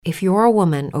If you're a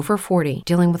woman over 40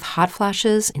 dealing with hot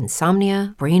flashes,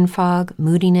 insomnia, brain fog,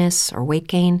 moodiness, or weight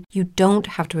gain, you don't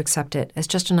have to accept it as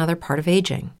just another part of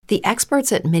aging. The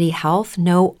experts at MIDI Health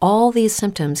know all these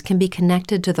symptoms can be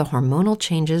connected to the hormonal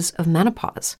changes of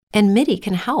menopause. And MIDI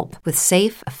can help with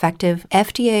safe, effective,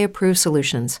 FDA-approved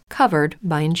solutions covered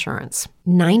by insurance.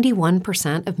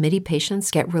 91% of MIDI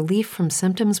patients get relief from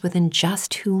symptoms within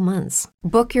just 2 months.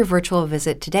 Book your virtual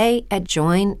visit today at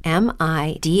joinmidi.com.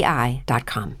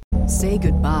 Say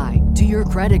goodbye to your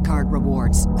credit card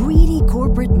rewards. Greedy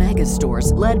corporate mega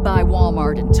stores, led by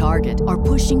Walmart and Target, are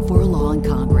pushing for a law in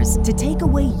Congress to take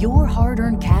away your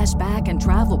hard-earned cash back and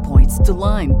travel points to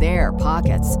line their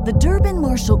pockets. The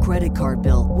Durbin-Marshall credit card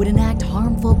bill would enact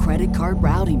harmful credit card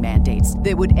routing mandates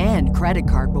that would end credit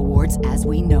card rewards as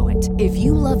we know it. If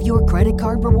you love your credit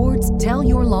card rewards, tell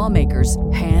your lawmakers,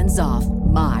 hands off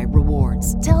my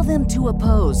rewards. Tell them to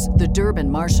oppose the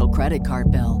Durbin-Marshall credit card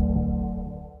bill.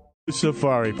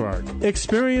 Safari Park.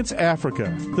 Experience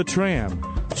Africa, the Tram,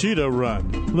 Cheetah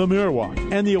Run, Lemur Walk,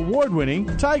 and the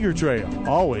award-winning Tiger Trail,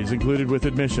 always included with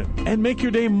admission. And make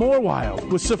your day more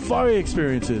wild with safari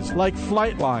experiences like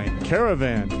Flightline,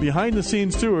 Caravan,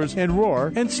 behind-the-scenes tours, and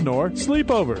Roar and Snore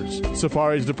sleepovers.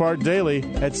 Safaris depart daily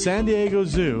at San Diego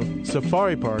Zoo,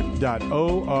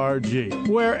 safaripark.org,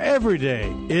 where every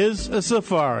day is a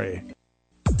safari.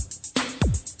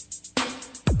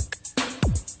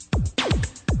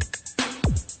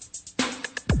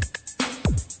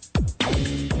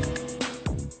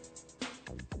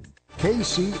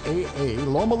 KCAA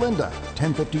Loma Linda,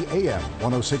 1050 AM,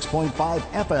 106.5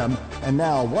 FM, and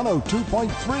now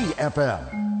 102.3 FM.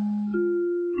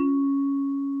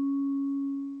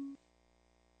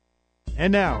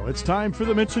 And now it's time for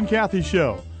the Mitch and Kathy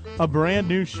Show, a brand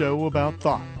new show about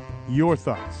thought, your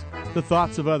thoughts, the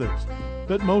thoughts of others,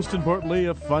 but most importantly,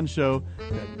 a fun show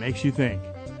that makes you think.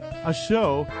 A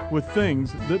show with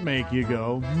things that make you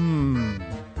go,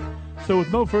 So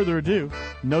with no further ado,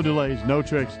 no delays, no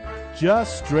tricks,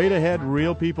 just straight ahead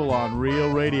real people on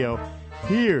real radio.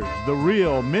 Here's the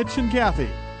real Mitch and Kathy.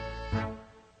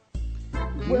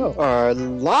 You are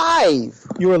live.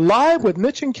 You are live with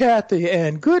Mitch and Kathy,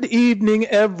 and good evening,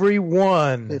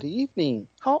 everyone. Good evening.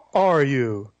 How are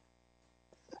you?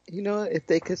 You know, if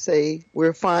they could say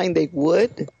we're fine, they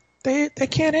would. They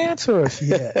can't answer us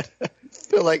yet.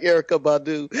 Feel like Erykah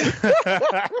Badu.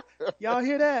 Y'all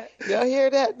hear that? Y'all hear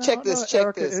that? Check this.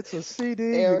 Erykah, this. It's a CD.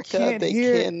 Erykah, they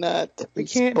cannot They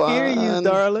respond. can't hear you,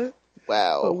 darling.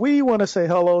 Wow. But we want to say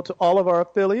hello to all of our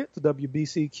affiliates,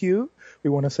 WBCQ. We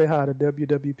want to say hi to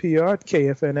WWPR,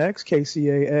 KFNX,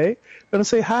 KCAA. We want to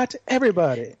say hi to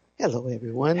everybody. Hello,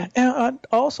 everyone. And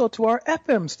also to our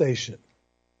FM station.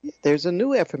 There's a new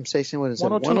FM station. What is it?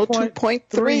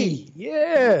 102.3.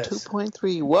 Yes.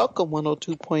 102.3. Welcome,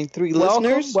 102.3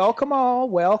 listeners. Welcome all.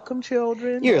 Welcome,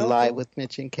 children. You're live with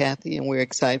Mitch and Kathy, and we're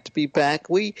excited to be back.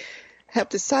 We have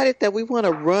decided that we want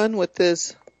to run with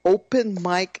this open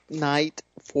mic night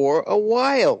for a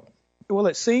while. Well,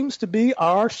 it seems to be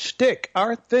our shtick,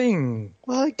 our thing.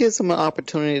 Well, it gives them an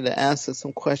opportunity to ask us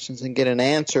some questions and get an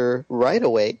answer right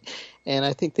away. And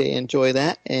I think they enjoy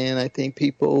that. And I think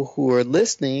people who are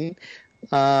listening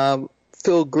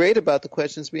feel great about the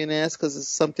questions being asked because it's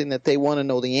something that they want to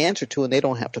know the answer to and they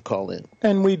don't have to call in.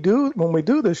 And when we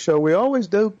do this show, we always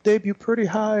debut pretty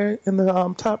high in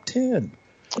the top 10.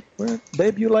 We're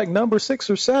debut like number 6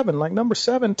 or 7, like number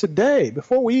 7 today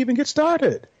before we even get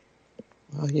started.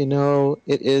 Well, you know,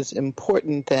 it is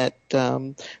important that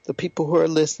the people who are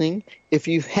listening, if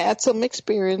you've had some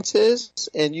experiences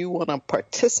and you want to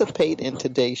participate in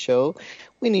today's show,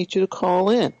 we need you to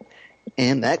call in.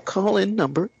 And that call-in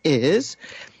number is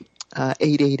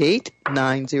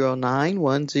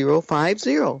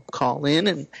 888-909-1050. Call in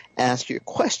and ask your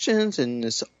questions in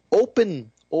this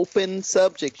open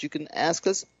subject. You can ask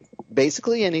us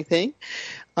basically anything,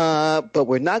 but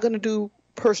we're not going to do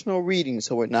personal readings,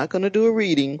 so we're not going to do a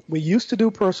reading. We used to do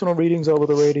personal readings over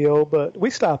the radio, but we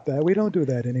stopped that. We don't do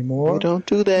that anymore. We don't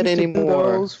do that anymore. We used to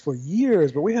do those for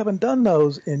years, but we haven't done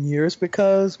those in years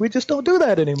because we just don't do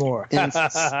that anymore. And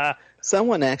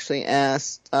someone actually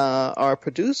asked our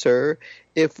producer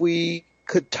if we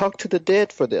could talk to the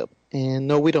dead for them. And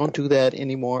no, we don't do that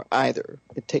anymore either.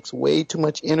 It takes way too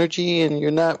much energy, and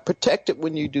you're not protected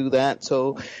when you do that.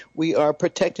 So we are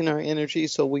protecting our energy,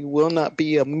 so we will not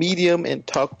be a medium and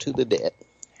talk to the dead.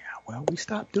 Yeah, well, we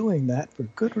stopped doing that for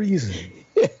good reason.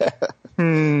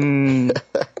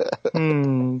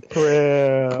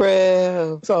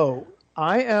 Prayer. So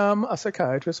I am a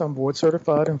psychiatrist. I'm board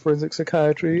certified in forensic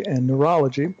psychiatry and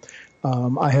neurology.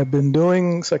 I have been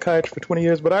doing psychiatry for 20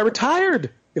 years, but I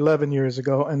retired 11 years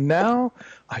ago, and now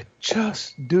I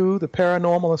just do the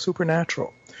paranormal and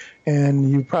supernatural. And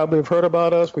you probably have heard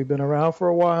about us. We've been around for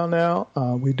a while now.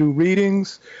 We do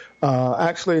readings.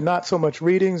 Actually, not so much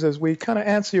readings as we kind of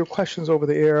answer your questions over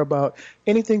the air about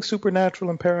anything supernatural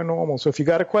and paranormal. So if you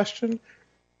got a question,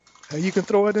 you can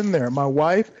throw it in there. My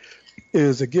wife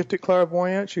is a gifted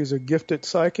clairvoyant. She's a gifted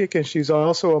psychic, and she's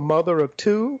also a mother of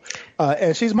two,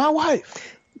 and she's my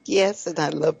wife. Yes, and I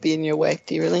love being your wife,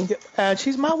 dearly. And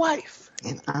she's my wife.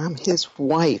 And I'm his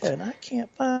wife. And I can't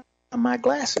find my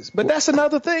glasses, but that's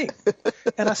another thing.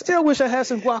 And I still wish I had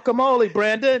some guacamole,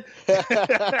 Brandon. He's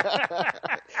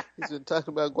been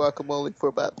talking about guacamole for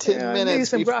about 10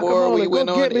 minutes before guacamole. we went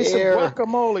on air. Get me some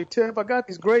guacamole, Tiff. I got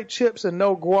these great chips and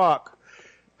no guac.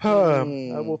 I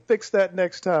will fix that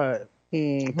next time.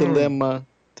 Dilemma.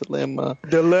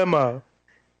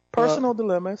 Personal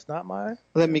dilemma. It's not mine.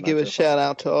 Let me give a shout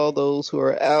out to all those who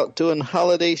are out doing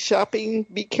holiday shopping.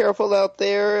 Be careful out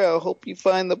there. I hope you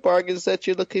find the bargains that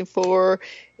you're looking for.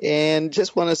 And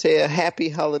just want to say a happy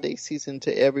holiday season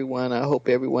to everyone. I hope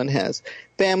everyone has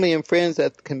family and friends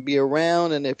that can be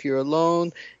around. And if you're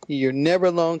alone, you're never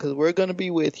alone because we're going to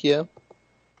be with you.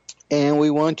 And we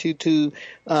want you to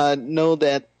know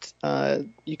that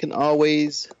you can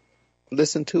always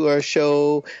listen to our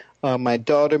show. My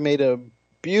daughter made a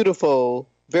beautiful,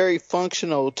 very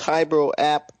functional Tybro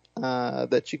app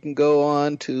that you can go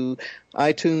on to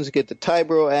iTunes and get the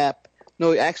Tybro app.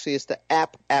 No, actually, it's the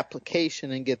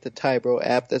application and get the Tybro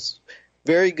app. That's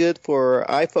very good for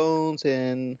iPhones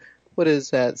and what is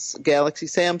that? Galaxy,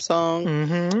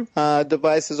 Samsung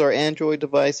devices or Android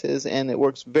devices, and it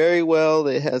works very well.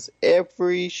 It has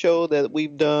every show that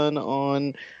we've done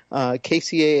on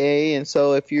KCAA, and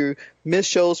so if you miss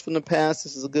shows from the past,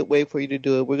 this is a good way for you to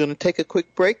do it. We're going to take a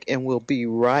quick break, and we'll be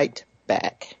right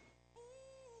back.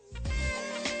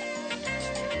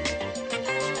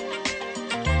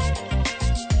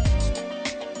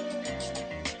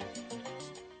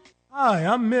 Hi,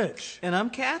 I'm Mitch. And I'm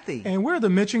Kathy. And we're the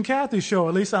Mitch and Kathy Show.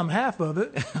 At least I'm half of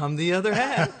it. I'm the other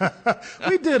half.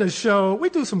 We did a show. We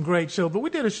do some great shows, but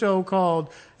we did a show called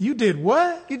You Did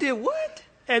What? You did what?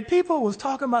 And people was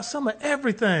talking about some of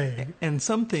everything. And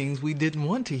some things we didn't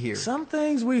want to hear. Some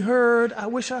things we heard, I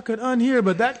wish I could unhear,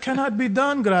 but that cannot be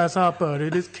done, Grasshopper.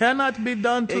 It cannot be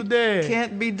done today. It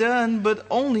can't be done, but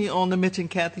only on the Mitch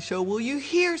and Kathy Show will you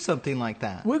hear something like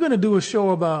that. We're going to do a show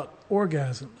about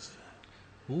orgasms.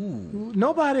 Ooh.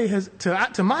 Nobody has,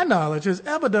 to my knowledge, has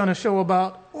ever done a show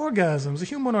about orgasms, a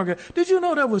human orgasm. Did you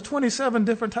know there was 27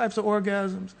 different types of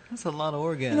orgasms? That's a lot of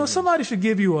orgasms. You know, somebody should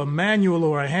give you a manual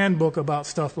or a handbook about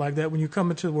stuff like that when you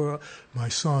come into the world. My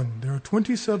son, there are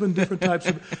 27 different types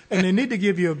of, and they need to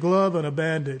give you a glove and a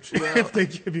bandage if they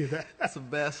give you that. That's a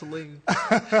Vaseline.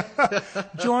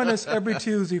 Join us every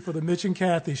Tuesday for the Mitch and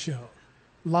Kathy Show,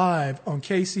 live on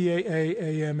KCAA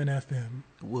AM and FM.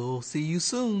 We'll see you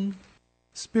soon.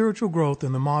 Spiritual growth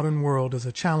in the modern world is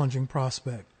a challenging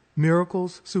prospect.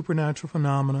 Miracles, supernatural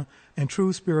phenomena, and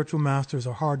true spiritual masters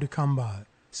are hard to come by.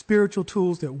 Spiritual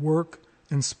tools that work,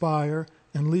 inspire,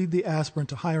 and lead the aspirant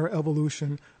to higher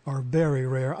evolution are very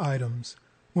rare items.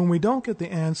 When we don't get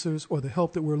the answers or the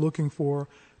help that we're looking for,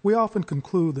 we often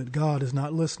conclude that God is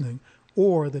not listening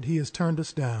or that He has turned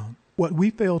us down. What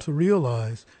we fail to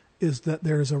realize is that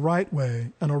there is a right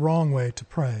way and a wrong way to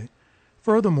pray.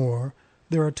 Furthermore,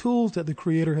 there are tools that the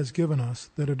Creator has given us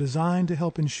that are designed to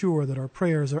help ensure that our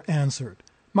prayers are answered.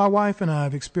 My wife and I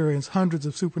have experienced hundreds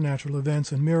of supernatural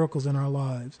events and miracles in our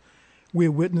lives. We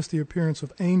have witnessed the appearance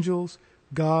of angels,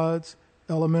 gods,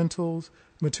 elementals,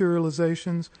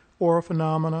 materializations, aura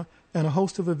phenomena, and a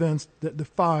host of events that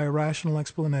defy rational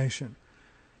explanation.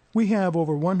 We have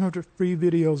over 100 free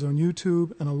videos on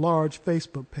YouTube and a large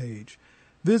Facebook page.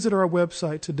 Visit our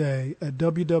website today at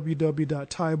www.tybro.com.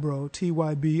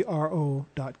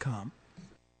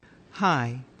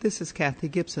 Hi, this is Kathy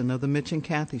Gibson of the Mitch and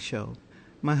Kathy Show.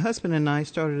 My husband and I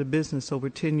started a business over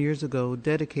 10 years ago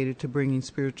dedicated to bringing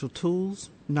spiritual tools,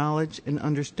 knowledge, and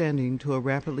understanding to a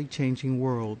rapidly changing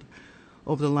world.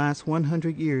 Over the last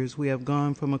 100 years, we have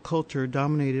gone from a culture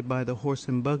dominated by the horse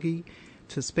and buggy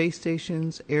to space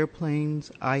stations,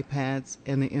 airplanes, iPads,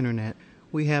 and the Internet.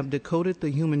 We have decoded the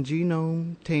human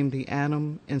genome, tamed the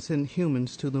atom, and sent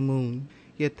humans to the moon.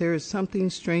 Yet there is something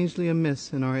strangely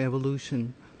amiss in our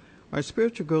evolution. Our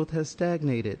spiritual growth has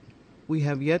stagnated. We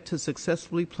have yet to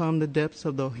successfully plumb the depths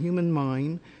of the human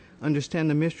mind, understand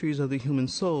the mysteries of the human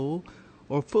soul,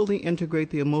 or fully integrate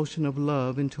the emotion of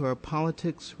love into our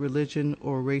politics, religion,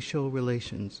 or racial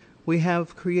relations. We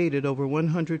have created over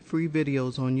 100 free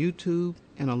videos on YouTube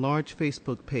and a large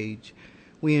Facebook page.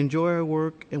 We enjoy our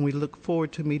work, and we look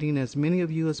forward to meeting as many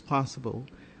of you as possible.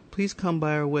 Please come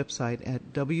by our website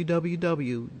at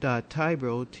www.tybro.com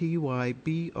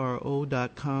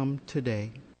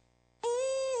today.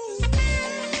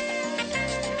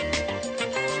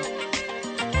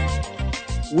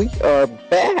 We are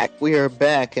back. We are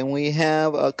back, and we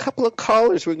have a couple of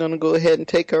callers. We're going to go ahead and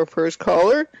take our first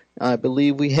caller. I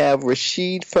believe we have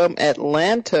Rashid from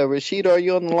Atlanta. Rashid, are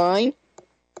you on the line?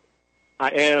 I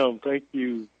am. Thank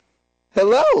you.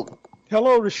 Hello.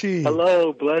 Hello, Rashid.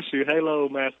 Hello. Bless you. Hello,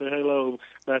 Master. Hello,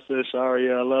 Master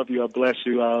Sharia. I love you. I bless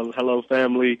you. Hello,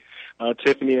 family.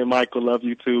 Tiffany and Michael, love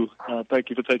you too. Thank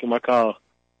you for taking my call.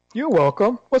 You're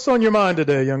welcome. What's on your mind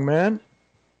today, young man?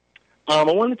 I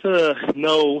wanted to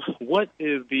know what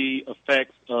is the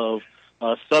effects of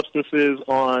substances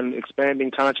on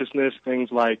expanding consciousness, things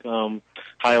like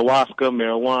ayahuasca,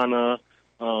 marijuana,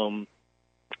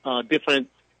 different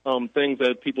things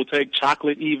that people take,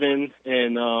 chocolate even,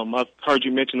 and I've heard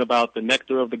you mention about the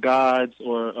nectar of the gods,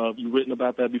 or you've written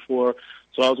about that before,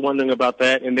 so I was wondering about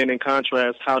that, and then in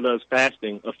contrast, how does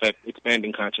fasting affect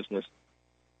expanding consciousness?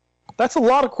 That's a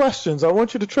lot of questions. I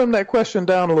want you to trim that question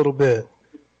down a little bit.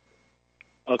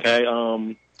 Okay.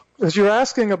 Because you're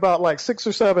asking about like 6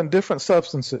 or 7 different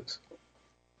substances.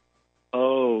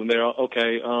 Oh, they're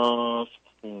okay.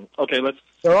 Okay, let's.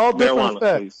 They're all different marijuana,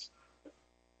 effects. Please.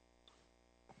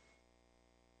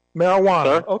 Marijuana.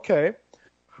 Sir? Okay.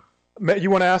 You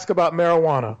want to ask about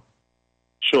marijuana?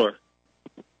 Sure.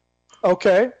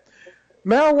 Okay.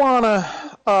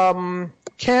 Marijuana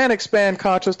can expand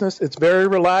consciousness. It's very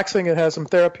relaxing. It has some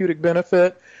therapeutic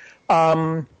benefit.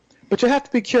 But you have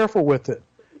to be careful with it,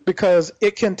 because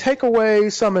it can take away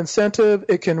some incentive.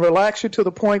 It can relax you to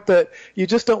the point that you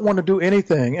just don't want to do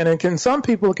anything. And some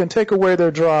people, it can take away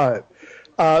their drive.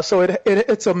 So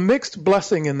it's a mixed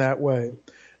blessing in that way.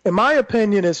 In my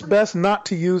opinion, it's best not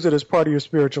to use it as part of your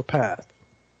spiritual path.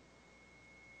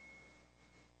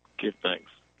 Give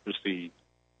thanks. Receive.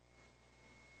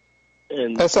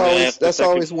 And that's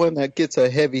always one that gets a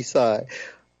heavy sigh.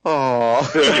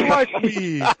 Oh, I like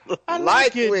weed. I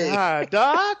like getting weed. high,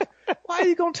 Doc. Why are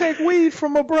you gonna take weed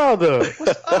from a brother?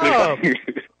 What's up?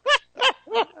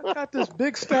 I got this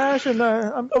big stash, and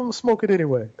I'm gonna smoke it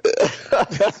anyway.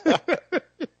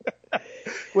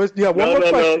 One more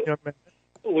question, young man.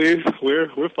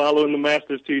 We're following the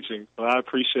master's teaching. So I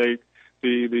appreciate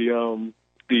the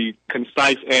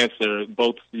concise answer.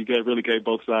 You really gave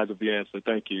both sides of the answer.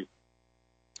 Thank you.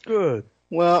 Good.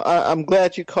 Well, I'm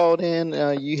glad you called in.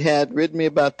 You had written me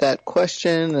about that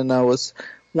question, and I was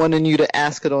wanting you to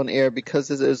ask it on air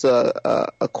because it is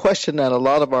a question that a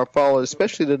lot of our followers,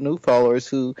 especially the new followers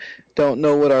who don't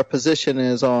know what our position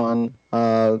is on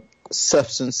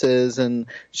substances and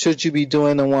should you be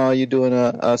doing them while you're doing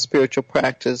a spiritual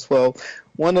practice. Well,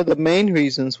 one of the main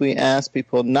reasons we ask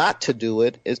people not to do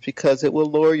it is because it will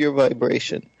lower your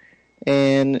vibration.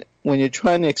 And when you're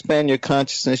trying to expand your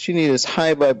consciousness, you need as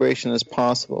high vibration as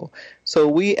possible. So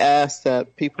we ask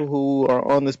that people who are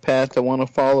on this path that want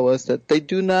to follow us, that they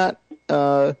do not,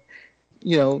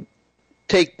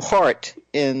 take part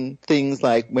in things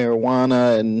like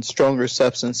marijuana and stronger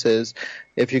substances.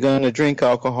 If you're going to drink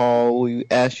alcohol, we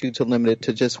ask you to limit it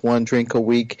to just 1 drink a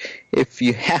week if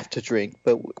you have to drink.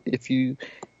 But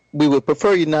we would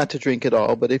prefer you not to drink at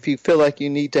all, but if you feel like you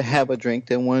need to have a drink,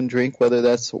 then 1 drink, whether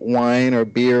that's wine or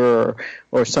beer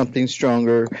or something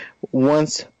stronger,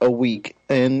 once a week.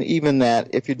 And even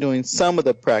that, if you're doing some of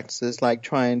the practices, like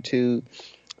trying to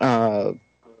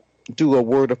do a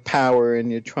word of power and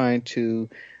you're trying to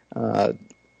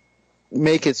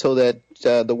make it so that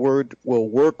the word will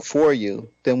work for you,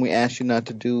 then we ask you not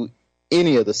to do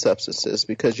any of the substances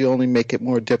because you only make it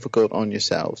more difficult on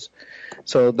yourselves.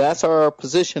 So that's our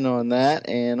position on that,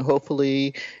 and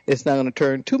hopefully it's not going to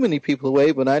turn too many people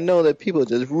away, but I know that people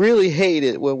just really hate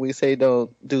it when we say don't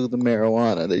do the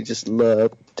marijuana. They just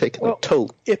love taking a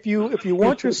toke. If you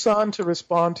want your son to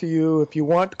respond to you, if you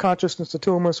want consciousness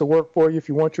attunements to work for you, if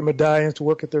you want your medallions to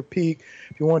work at their peak,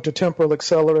 if you want your temporal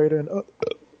accelerator and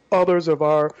others of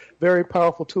our very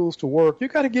powerful tools to work, you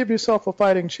got to give yourself a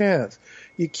fighting chance.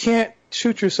 You can't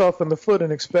shoot yourself in the foot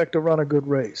and expect to run a good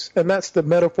race. And that's the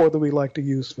metaphor that we like to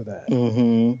use for that.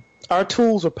 Mm-hmm. Our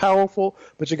tools are powerful,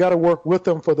 but you got to work with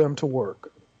them for them to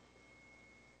work.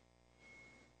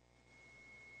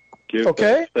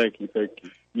 Okay? Thank you.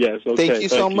 Yes, okay. Thank you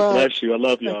so much. Bless you. I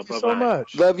love y'all. Thank you so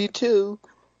much. Love you too.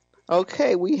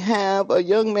 Okay, we have a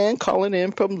young man calling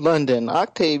in from London.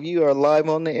 Octave, you are live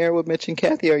on the air with Mitch and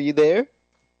Kathy. Are you there?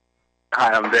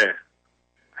 Hi, I'm there.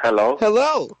 Hello.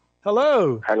 Hello.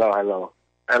 Hello.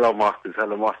 Hello, Masters.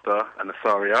 Hello, Master and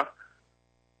Asaria.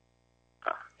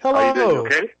 Hello. Are you doing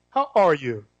okay? How are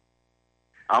you?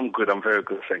 I'm good. I'm very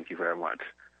good. Thank you very much.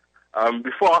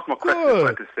 Before I ask my question, I'd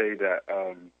like to say that,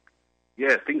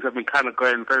 things have been kind of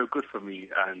going very good for me.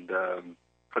 And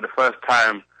for the first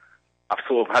time, I've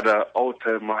sort of had an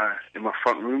altar in my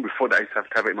front room. Before that, I used to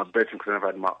have it in my bedroom because I never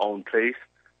had my own place.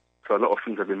 So a lot of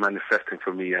things have been manifesting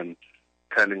for me and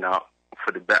turning out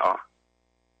for the better.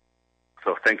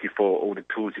 So thank you for all the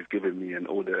tools you've given me and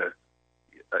all the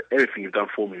everything you've done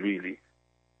for me, really.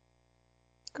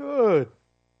 Good.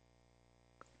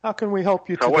 How can we help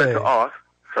you today? I wanted to ask,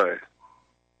 sorry,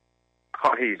 I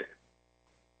can't hear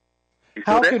you.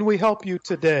 How can we help you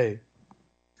today?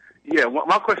 Yeah,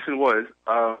 my question was,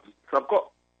 so I've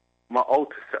got my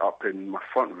altar set up in my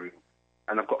front room,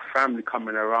 and I've got family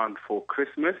coming around for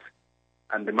Christmas,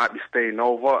 and they might be staying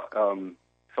over.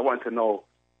 So I wanted to know,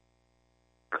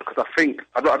 because I think,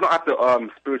 I don't have the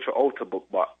spiritual altar book,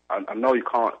 but I know you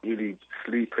can't really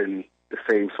sleep in the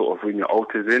same sort of room your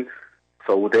altar's in.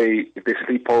 So if they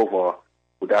sleep over,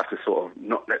 would they have to sort of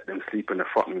not let them sleep in the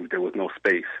front room if there was no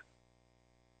space?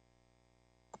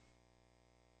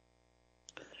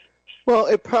 Well,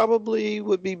 it probably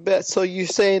would be best. So you're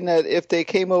saying that if they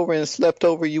came over and slept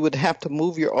over, you would have to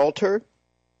move your altar?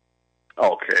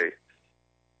 Okay.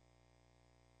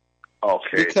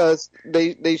 Because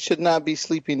they should not be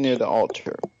sleeping near the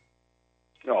altar.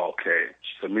 Okay.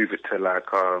 So move it to like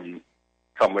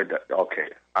somewhere that. Okay,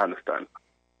 I understand.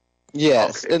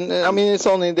 Yes, okay. And I mean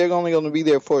they're only going to be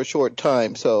there for a short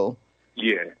time, so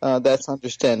yeah, that's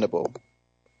understandable.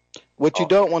 What you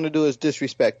don't want to do is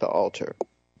disrespect the altar.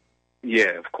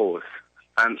 Yeah, of course.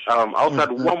 And I also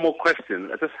had one more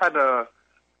question. I just had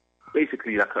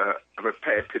basically like a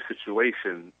repetitive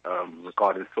situation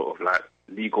regarding sort of like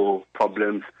legal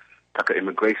problems, like an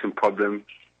immigration problem.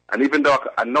 And even though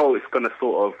I know it's going to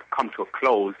sort of come to a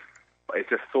close, but it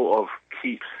just sort of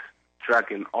keeps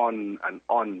dragging on and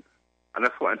on. And I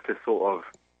just wanted to sort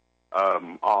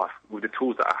of ask, with the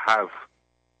tools that I have,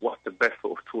 what's the best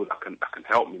sort of tool that can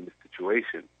help me in this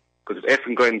situation? Because if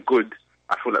everything going good,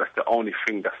 I feel like that's the only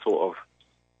thing that's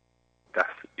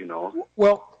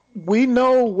Well, we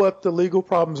know what the legal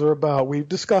problems are about. We've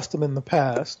discussed them in the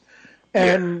past.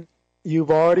 And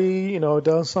you've already,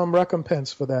 done some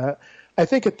recompense for that. I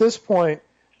think at this point,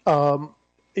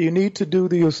 you need to do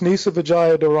the Usnisa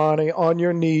Vijaya Dharani on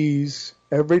your knees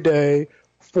every day,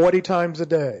 40 times a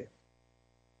day.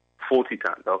 40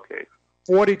 times, okay.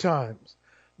 40 times.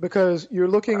 Because you're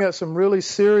looking at some really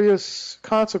serious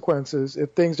consequences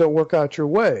if things don't work out your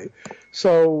way.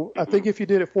 So I think if you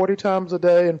did it 40 times a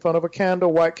day in front of a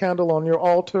candle, white candle on your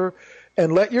altar,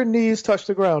 and let your knees touch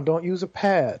the ground. Don't use a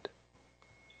pad.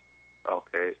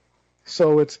 Okay.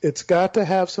 So it's got to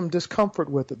have some discomfort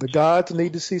with it. The gods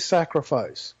need to see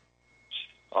sacrifice.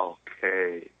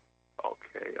 Okay, I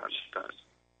understand.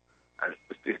 And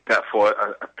is that for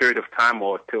a period of time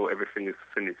or till everything is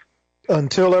finished?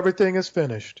 Until everything is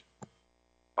finished.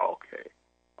 Okay.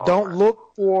 Don't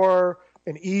look for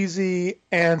an easy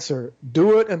answer.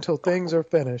 Do it until things are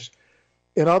finished.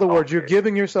 In other words, you're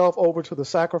giving yourself over to the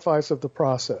sacrifice of the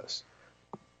process.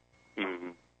 Mm-hmm.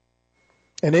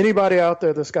 And anybody out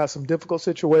there that's got some difficult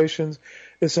situations,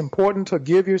 it's important to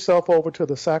give yourself over to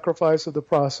the sacrifice of the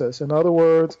process. In other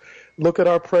words, look at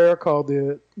our prayer called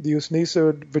the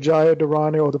Usnisa Vijaya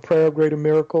Dharani, or the Prayer of Greater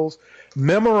Miracles.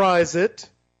 Memorize it.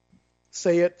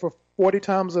 Say it for 40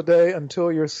 times a day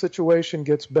until your situation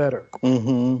gets better.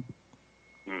 Mm-hmm.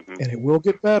 Mm-hmm. And it will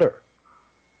get better.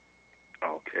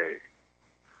 Okay.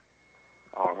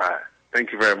 All right.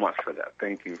 Thank you very much for that.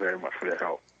 Thank you very much for the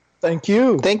help. Thank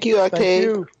you. Thank you, Arcade. Thank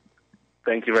you.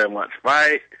 Thank you very much.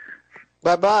 Bye.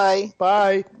 Bye-bye.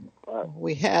 Bye.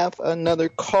 We have another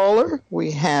caller.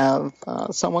 We have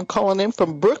someone calling in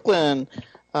from Brooklyn.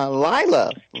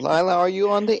 Lila. Lila, are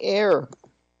you on the air?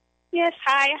 Yes,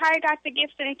 hi. Hi, Dr.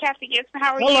 Gibson and Kathy Gibson.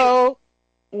 How are you? Hello.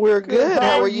 We're good.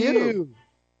 How are you?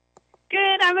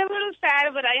 Good. I'm a little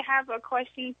sad, but I have a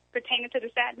question pertaining to the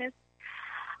sadness.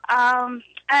 I'm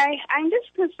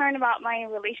just concerned about my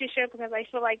relationship because I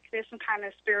feel like there's some kind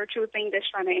of spiritual thing that's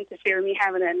trying to interfere with me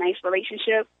having a nice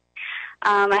relationship.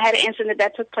 I had an incident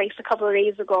that took place a couple of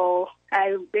days ago.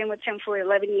 I've been with him for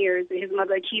 11 years, and his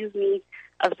mother accused me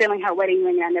of stealing her wedding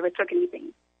ring, and I never took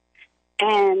anything.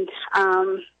 And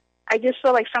I just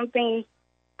feel like something,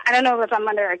 I don't know if I'm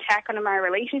under attack on my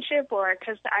relationship or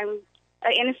because I'm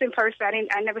an innocent person.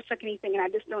 I never took anything, and I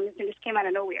just know this and just came out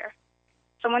of nowhere.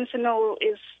 So I wanted to know,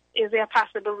 is there a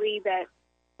possibility that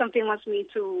something wants me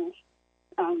to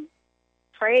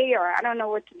pray, or I don't know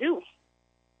what to do?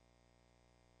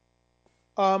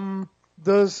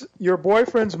 Does your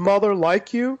boyfriend's mother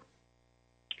like you?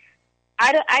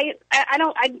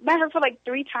 I met her for like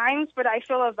 3 times, but I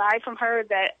feel a vibe from her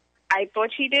that I thought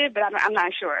she did, but I'm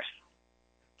not sure.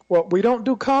 Well, we don't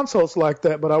do consults like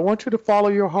that, but I want you to follow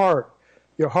your heart.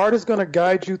 Your heart is going to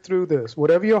guide you through this.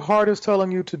 Whatever your heart is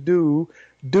telling you to do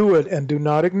it, and do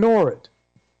not ignore it.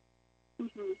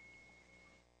 Mm-hmm.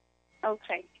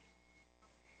 Okay.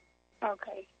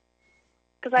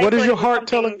 What is your heart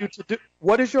telling you to do?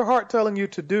 What is your heart telling you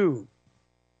to do?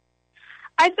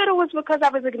 I thought it was because I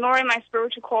was ignoring my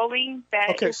spiritual calling.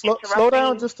 Okay, slow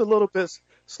down just a little bit.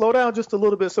 Slow down just a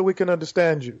little bit so we can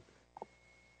understand you.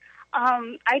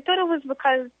 I thought it was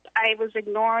because I was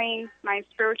ignoring my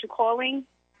spiritual calling,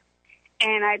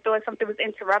 and I thought something was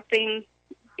interrupting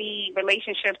the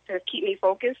relationship to keep me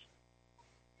focused.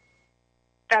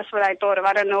 That's what I thought of.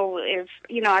 I don't know if,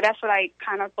 that's what I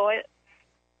kind of thought.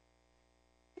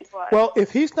 Well,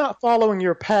 if he's not following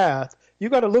your path, you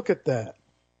got to look at that.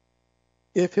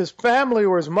 If his family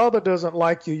or his mother doesn't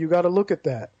like you, you got to look at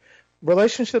that.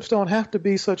 Relationships don't have to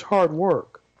be such hard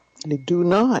work. They do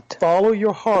not. Follow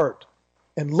your heart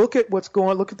and look at what's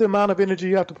going. Look at the amount of energy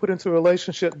you have to put into a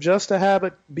relationship just to have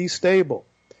it be stable.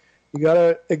 You got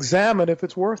to examine if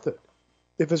it's worth it.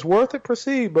 If it's worth it,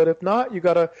 proceed. But if not, you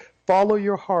got to follow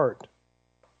your heart.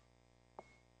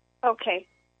 Okay.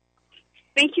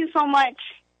 Thank you so much.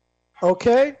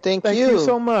 Okay. Thank you. Thank you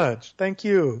so much. Thank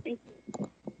you. Thank you.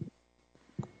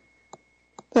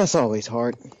 That's always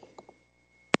hard.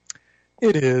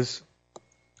 It is.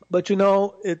 But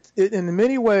it in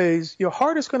many ways, your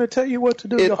heart is going to tell you what to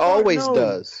do. It always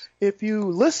does. If you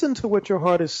listen to what your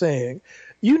heart is saying,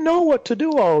 you know what to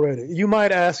do already. You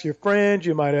might ask your friends,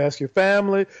 you might ask your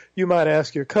family, you might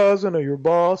ask your cousin or your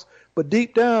boss, but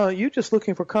deep down, you're just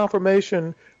looking for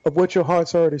confirmation of what your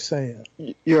heart's already saying.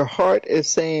 Your heart is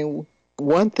saying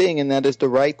one thing, and that is the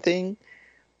right thing,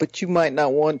 but you might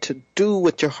not want to do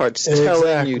what your heart's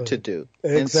telling you to do.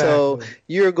 Exactly. And so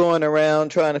you're going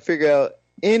around trying to figure out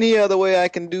any other way I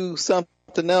can do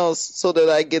something else so that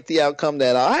I get the outcome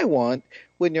that I want,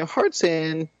 when your heart's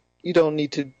saying you don't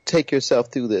need to take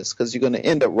yourself through this because you're going to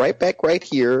end up right back right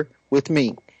here with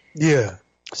me. Yeah.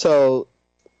 So,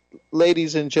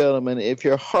 ladies and gentlemen, if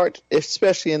your heart,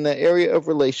 especially in the area of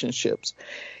relationships,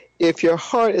 if your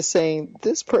heart is saying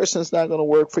this person's not going to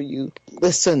work for you,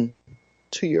 listen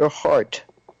to your heart,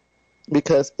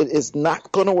 because it is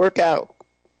not going to work out.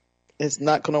 It's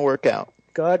not going to work out.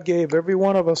 God gave every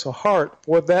one of us a heart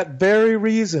for that very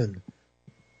reason.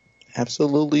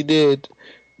 Absolutely did.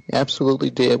 Absolutely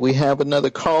did. We have another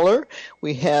caller.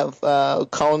 We have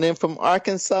calling in from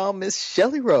Arkansas, Miss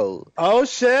Shelly Rose. Oh,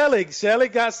 Shelly. Shelly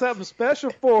got something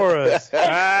special for us.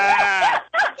 Hey,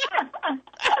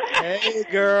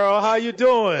 girl. How you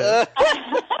doing?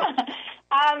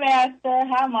 Hi, Master.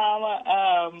 Hi, Mama.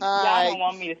 Y'all don't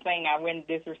want me to sing. I wouldn't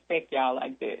disrespect y'all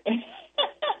like that.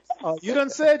 You done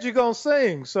said you're going to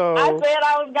sing, so. I said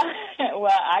I was going to.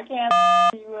 Well, I can't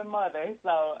you and Mother,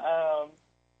 so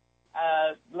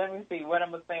let me see what I'm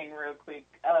going to sing real quick.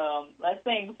 Let's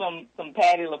sing some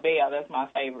Patti LaBelle. That's my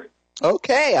favorite.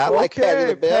 Okay, I like Patti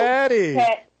LaBelle.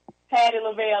 Patti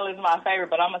LaBelle is my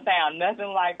favorite, but I'm going to sound nothing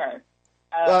like her.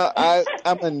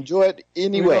 I'm going to enjoy it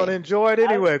anyway. We're going to enjoy it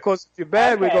anyway. Of course, if you're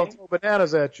bad, we're going to throw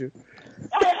bananas at you.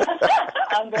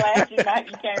 I'm glad you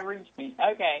can't reach me.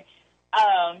 Okay.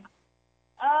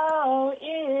 Oh,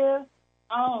 if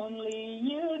only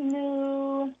you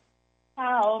knew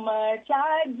how much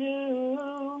I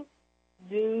do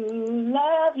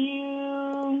love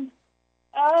you.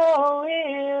 Oh,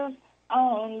 if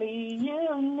only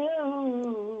you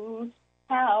knew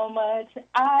how much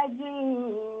I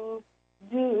do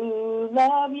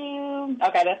love you.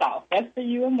 Okay, that's all. That's for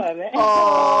you and Mother.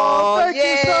 Oh, thank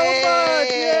you so much.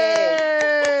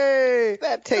 Yay!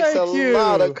 That takes a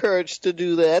lot of courage to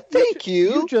do that. Thank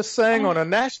you. You just sang on a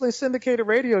nationally syndicated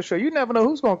radio show. You never know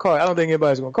who's going to call you. I don't think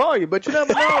anybody's going to call you, but you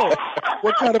never know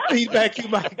what kind of feedback you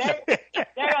might get. They're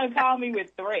going to call me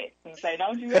with threats and say,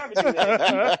 don't you ever do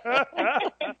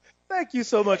that. Thank you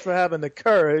so much for having the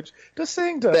courage to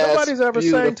sing to us. That's Nobody's ever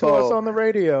sang to us on the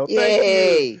radio. Yay.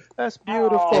 Thank you. That's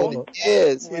beautiful. It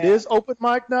is. It is open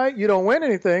mic night. You don't win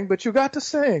anything, but you got to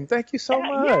sing. Thank you so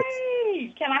much.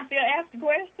 Yay. Can I still ask a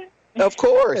question? Of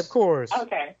course. Of course.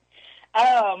 Okay.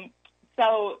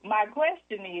 So my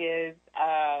question is,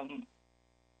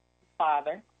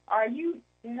 Father, have you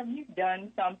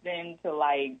done something to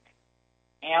like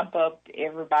amp up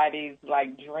everybody's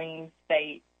like dream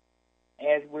state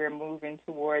as we're moving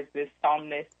towards this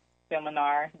Somnus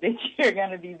seminar that you're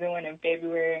going to be doing in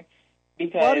February?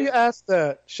 Because why do you ask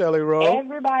that, Shelly Rowe?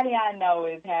 Everybody I know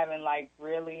is having like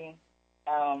really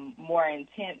more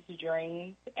intense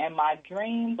dreams, and my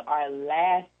dreams are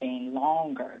lasting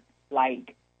longer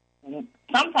Like,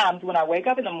 sometimes when I wake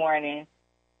up in the morning,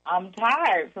 I'm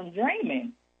tired from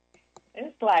dreaming.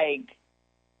 It's like,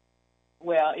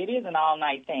 well, it is an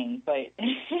all-night thing, but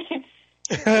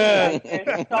like,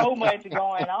 there's so much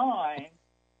going on.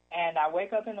 And I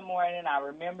wake up in the morning, I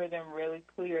remember them really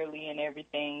clearly and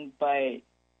everything, but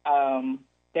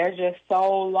they're just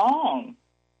so long.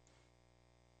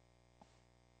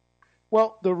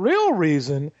 Well, the real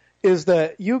reason is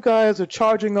that you guys are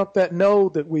charging up that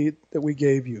node that we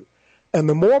gave you. And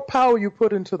the more power you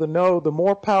put into the node, the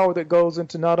more power that goes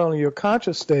into not only your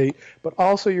conscious state, but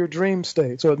also your dream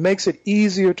state. So it makes it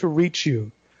easier to reach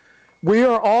you. We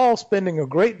are all spending a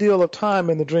great deal of time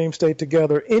in the dream state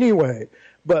together anyway,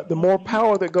 but the more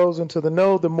power that goes into the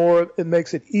node, the more it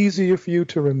makes it easier for you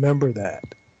to remember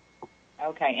that.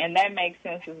 Okay, and that makes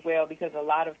sense as well, because a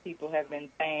lot of people have been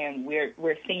saying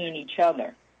we're seeing each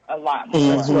other a lot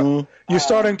more. That's right. You're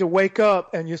starting to wake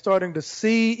up and you're starting to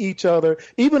see each other.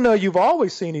 Even though you've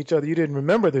always seen each other, you didn't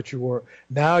remember that you were.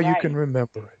 Now you can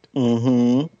remember it.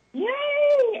 Mm-hmm.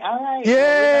 Yay! All right.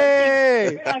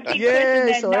 Yay! We're gonna keep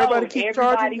Yay! So everybody keep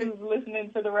Everybody charging. who's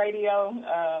listening to the radio,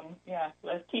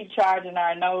 let's keep charging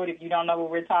our node. If you don't know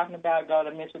what we're talking about, go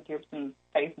to Mitchell Gibson's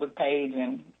Facebook page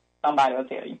and somebody will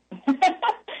tell you.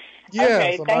 Yeah,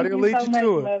 okay, somebody will lead so you much,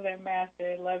 to it. Love and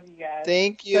Master. Love you guys.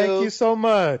 Thank you. Thank you so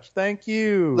much. Thank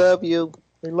you. Love you.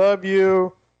 We love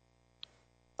you.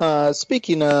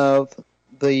 Speaking of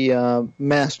the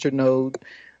master node,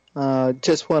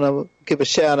 just want to give a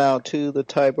shout out to the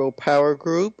Tybro Power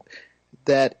Group.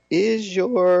 That is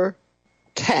your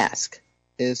task,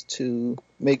 is to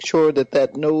make sure that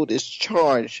that node is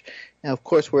charged. Now, of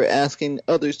course, we're asking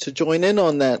others to join in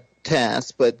on that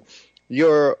task, but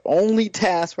your only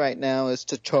task right now is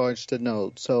to charge the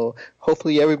node. So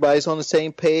hopefully everybody's on the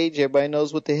same page. Everybody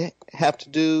knows what they have to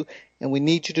do. And we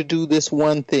need you to do this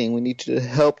one thing. We need you to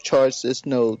help charge this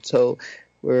node. So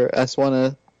I just want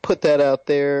to put that out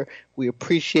there. We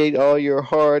appreciate all your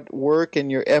hard work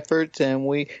and your efforts, and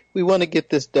we want to get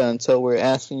this done. So we're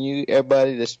asking you,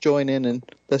 everybody, let's join in and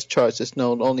let's charge this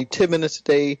node. Only 10 minutes a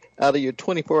day out of your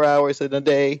 24 hours in a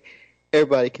day.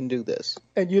 Everybody can do this.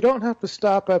 And you don't have to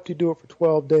stop after you do it for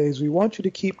 12 days. We want you to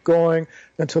keep going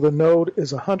until the node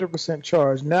is 100%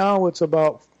 charged. Now it's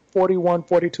about 41,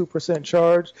 42%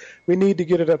 charged. We need to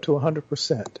get it up to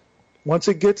 100%. Once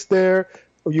it gets there,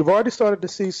 you've already started to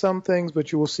see some things,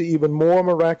 but you will see even more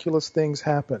miraculous things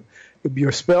happen.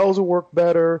 Your spells will work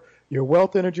better. Your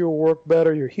wealth energy will work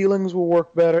better. Your healings will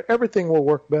work better. Everything will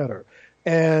work better.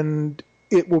 And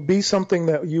it will be something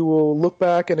that you will look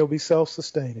back and it will be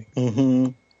self-sustaining. Mm-hmm.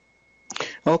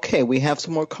 Okay, we have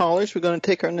some more callers. We're going to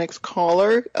take our next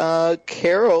caller.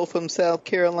 Carol from South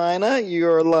Carolina.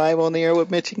 You're live on the air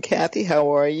with Mitch and Kathy.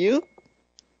 How are you?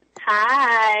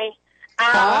 Hi.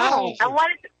 Hi. I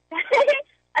wanted to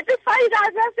I just saw you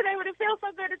guys yesterday, but it feels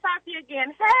so good to talk to you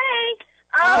again. Hey.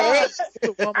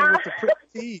 The woman with the pretty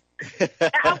teeth.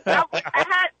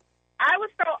 I was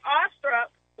so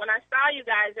awestruck when I saw you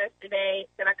guys yesterday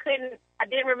that I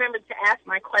didn't remember to ask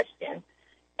my question.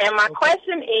 And my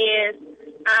question is,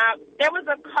 there was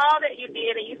a call that you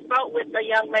did, and you spoke with a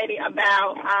young lady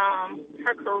about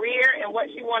her career and what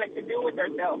she wanted to do with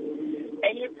herself.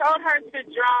 And you told her to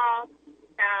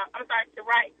to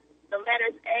write the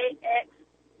letters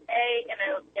A-X-A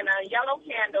in a yellow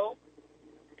candle,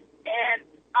 and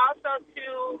also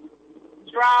to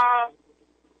draw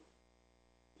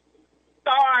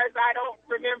stars. I don't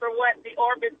remember what the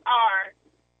orbits are.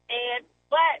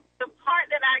 But the part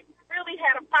that I really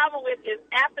had a problem with is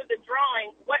after the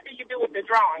drawing, what do you do with the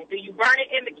drawing? Do you burn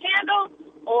it in the candle,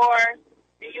 or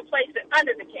do you place it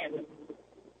under the candle?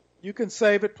 You can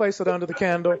save it, place it under the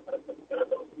candle.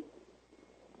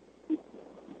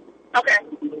 Okay.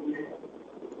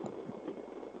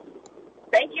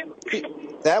 Thank you.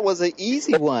 That was an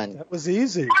easy one. That was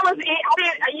easy. I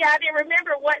didn't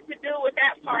remember what to do with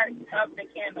that part of the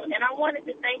candle. And I wanted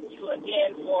to thank you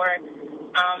again for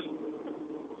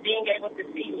being able to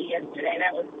see me yesterday.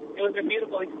 It was a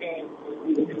beautiful experience.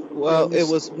 Well, it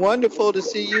was wonderful to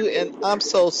see you, and I'm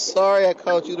so sorry I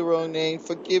called you the wrong name.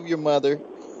 Forgive your mother.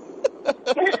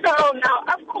 Oh,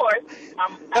 no, of course. My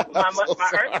earth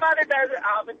mother does it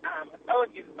all the time. I told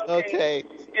you. Okay. It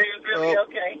was really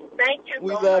okay. Thank you so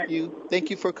much. We love you. Thank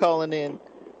you for calling in.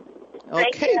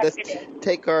 Okay, let's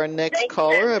take our next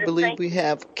caller. I believe we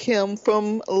have Kim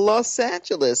from Los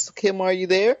Angeles. Kim, are you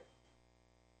there?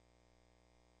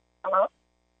 Hello?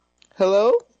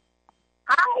 Hello?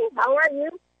 Hi, how are you?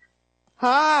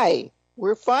 Hi,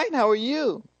 we're fine. How are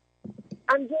you?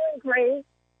 I'm doing great.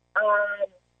 I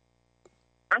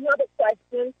have a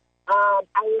question. I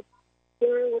was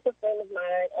sharing with a friend of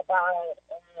mine about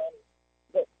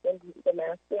in the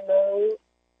master mode,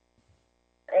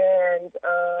 and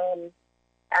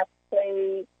I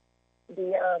played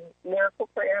the miracle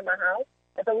prayer in my house.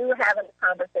 And so we were having a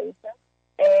conversation,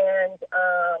 and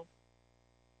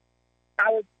I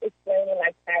was explaining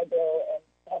like Bible and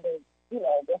other,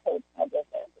 the whole Bible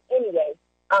thing. Anyway,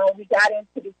 we got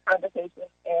into this conversation,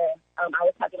 and I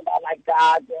was talking about like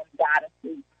gods and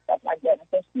goddesses, stuff like that. And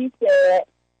so she said,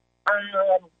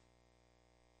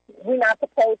 we're not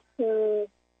supposed to,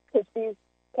 because she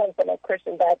comes from a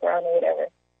Christian background or whatever.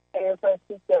 And so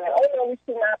she said, oh no, we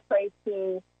should not pray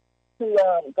to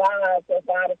gods or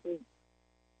goddesses.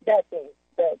 That thing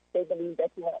that they believe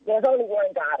that there's only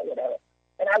one God or whatever.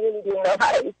 And I really didn't know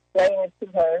how to explain it to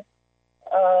her,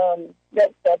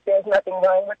 that there's nothing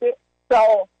wrong with it.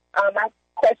 So my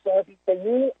question would be for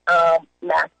you,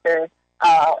 Master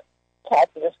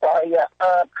Kathy Astaria,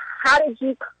 how did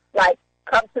you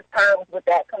come to terms with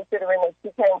that, considering that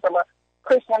you came from a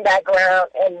Christian background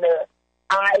and the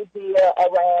idea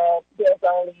around there's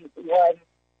only one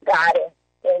God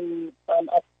and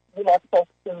you're not supposed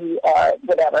to, or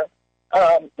whatever.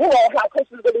 How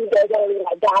Christians believe there's only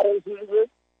God and Jesus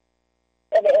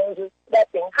and the angels,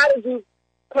 that thing. How did you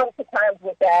come to terms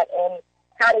with that, and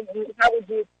how would you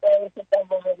explain to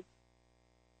someone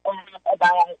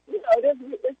about,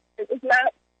 it's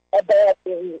not a bad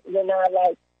thing. You're not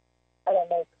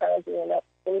conjuring up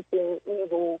anything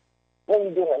evil when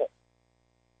you're doing it.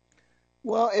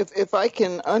 Well, if I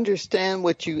can understand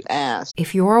what you asked.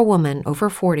 If you're a woman over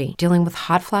 40 dealing with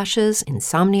hot flashes,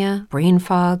 insomnia, brain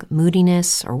fog,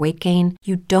 moodiness, or weight gain,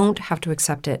 you don't have to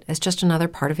accept it as just another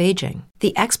part of aging.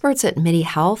 The experts at MIDI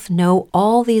Health know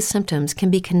all these symptoms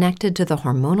can be connected to the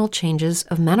hormonal changes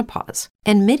of menopause.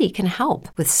 And MIDI can help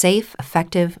with safe,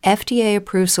 effective,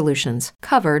 FDA-approved solutions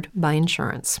covered by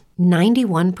insurance.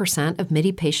 91% of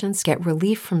MIDI patients get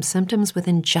relief from symptoms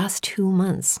within just 2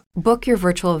 months. Book your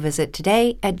virtual visit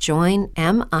today at joinmidi.com.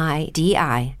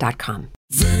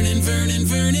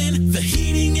 Vernon, the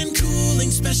heating and cooling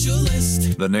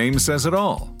specialist. The name says it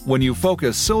all. When you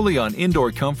focus solely on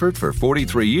indoor comfort for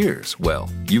 43 years, well,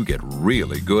 you get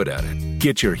really good at it.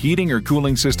 Get your heating or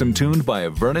cooling system tuned by a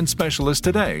Vernon specialist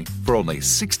today for only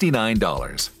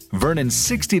 $69. Vernon's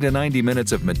 60 to 90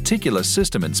 minutes of meticulous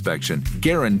system inspection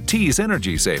guarantees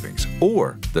energy savings,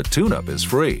 or the tune-up is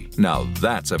free. Now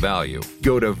that's a value.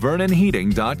 Go to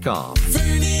VernonHeating.com.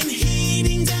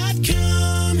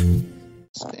 VernonHeating.com.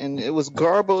 And it was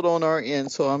garbled on our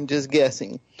end, so I'm just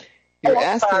guessing. You're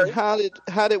asking how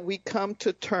did we come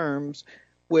to terms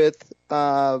with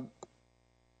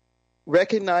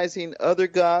recognizing other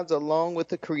gods along with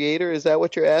the Creator? Is that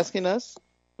what you're asking us?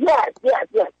 Yes.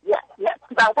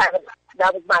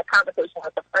 That was my conversation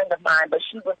with a friend of mine, but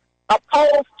she was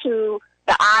opposed to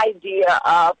the idea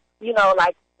of, we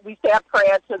say a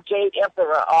prayer to Jade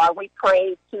Emperor, or we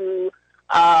pray to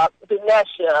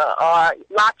Ganesha or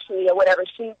Lakshmi or whatever.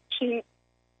 She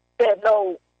said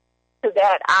no to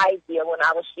that idea when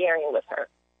I was sharing with her.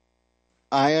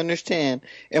 I understand.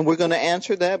 And we're going to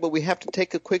answer that, but we have to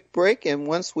take a quick break. And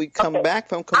once we come back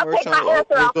from commercial, we're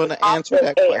going to answer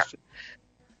that question.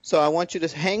 So I want you to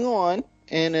hang on,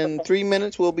 and in 3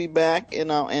 minutes we'll be back,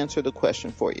 and I'll answer the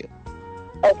question for you.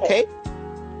 Okay?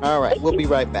 All right. We'll be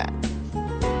right back.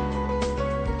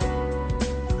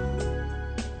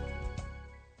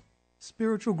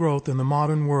 Spiritual growth in the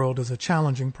modern world is a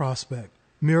challenging prospect.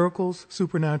 Miracles,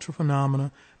 supernatural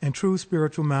phenomena, and true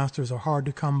spiritual masters are hard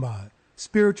to come by.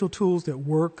 Spiritual tools that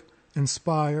work,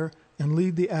 inspire, and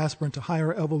lead the aspirant to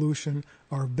higher evolution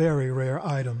are very rare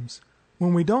items.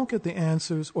 When we don't get the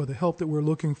answers or the help that we're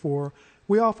looking for,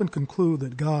 we often conclude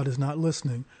that God is not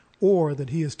listening or that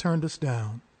He has turned us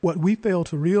down. What we fail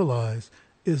to realize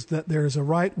is that there is a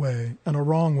right way and a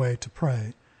wrong way to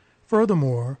pray.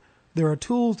 Furthermore, there are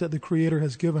tools that the Creator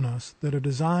has given us that are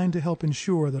designed to help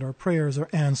ensure that our prayers are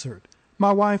answered.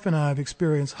 My wife and I have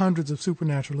experienced hundreds of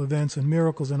supernatural events and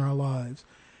miracles in our lives.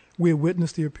 We have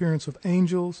witnessed the appearance of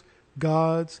angels,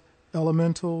 gods,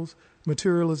 elementals,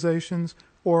 materializations,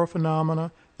 aura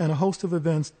phenomena, and a host of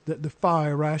events that defy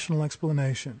rational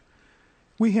explanation.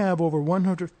 We have over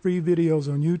 100 free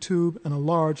videos on YouTube and a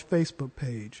large Facebook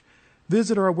page.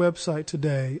 Visit our website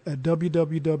today at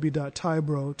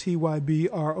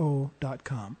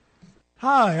www.tybro.com.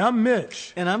 Hi, I'm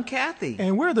Mitch. And I'm Kathy.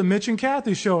 And we're the Mitch and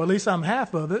Kathy Show. At least I'm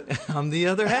half of it. I'm the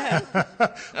other half.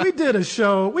 We did a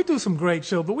show. We do some great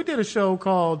shows, but we did a show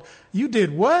called You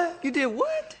Did What? You Did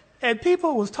What? And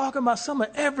people was talking about some of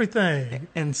everything.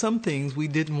 And some things we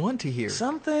didn't want to hear.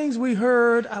 Some things we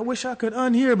heard, I wish I could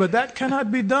unhear, but that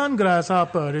cannot be done,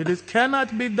 Grasshopper.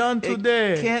 Cannot be done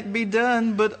today. It can't be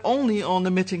done, but only on the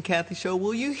Mitch and Kathy Show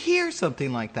will you hear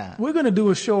something like that. We're going to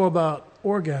do a show about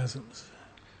orgasms.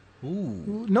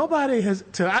 Ooh. Nobody has,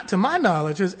 to my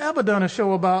knowledge, has ever done a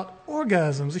show about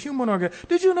orgasms, a human orgasm.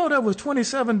 Did you know there was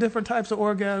 27 different types of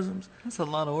orgasms? That's a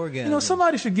lot of orgasms. You know,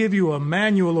 somebody should give you a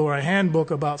manual or a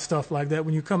handbook about stuff like that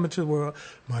when you come into the world.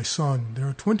 My son, there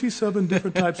are 27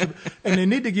 different types of, and they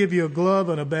need to give you a glove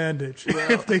and a bandage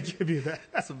if they give you that.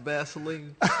 That's a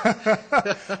Vaseline.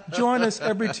 Join us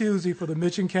every Tuesday for the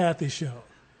Mitch and Kathy Show,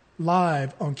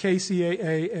 live on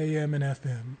KCAA AM and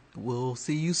FM. We'll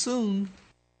see you soon.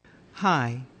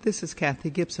 Hi, this is Kathy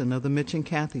Gibson of the Mitch and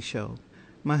Kathy Show.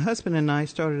 My husband and I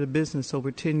started a business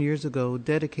over 10 years ago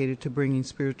dedicated to bringing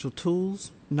spiritual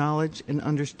tools, knowledge, and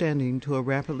understanding to a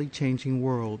rapidly changing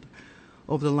world.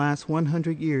 Over the last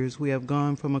 100 years, we have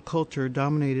gone from a culture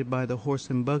dominated by the horse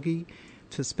and buggy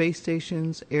to space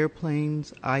stations,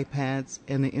 airplanes, iPads,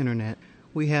 and the Internet.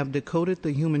 We have decoded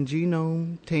the human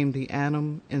genome, tamed the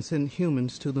atom, and sent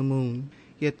humans to the moon.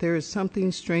 Yet there is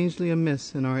something strangely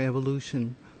amiss in our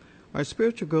evolution. Our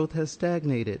spiritual growth has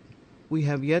stagnated. We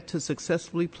have yet to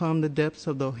successfully plumb the depths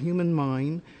of the human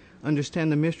mind,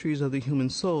 understand the mysteries of the human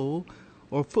soul,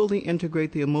 or fully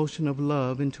integrate the emotion of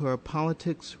love into our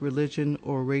politics, religion,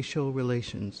 or racial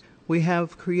relations. We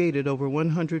have created over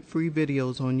 100 free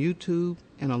videos on YouTube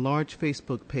and a large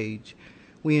Facebook page.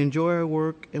 We enjoy our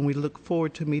work and we look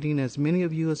forward to meeting as many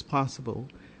of you as possible.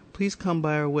 Please come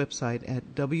by our website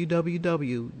at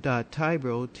www.tybro.com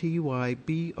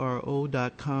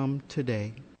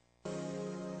today.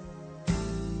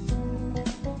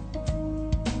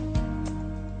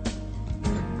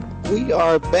 We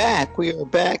are back.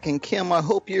 And Kim, I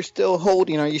hope you're still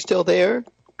holding. Are you still there?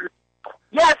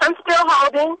 Yes, I'm still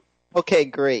holding. Okay,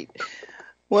 great.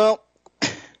 Well,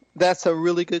 that's a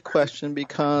really good question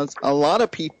because a lot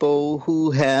of people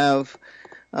who have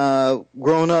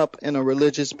grown up in a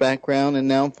religious background and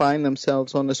now find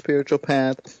themselves on the spiritual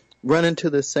path run into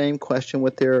the same question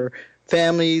with their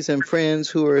families and friends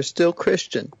who are still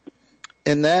Christian.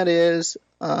 And that is,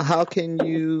 how can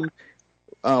you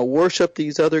worship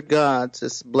these other gods?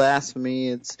 It's blasphemy.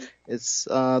 It's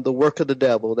the work of the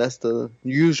devil. That's the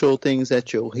usual things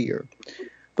that you'll hear.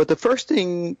 But the first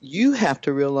thing you have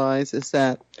to realize is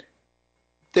that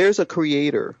there's a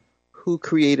creator who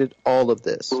created all of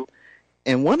this.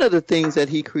 And one of the things that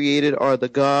he created are the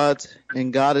gods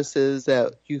and goddesses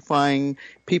that you find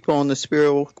people on the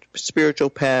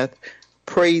spiritual path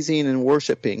praising and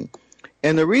worshiping.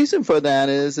 And the reason for that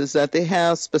is that they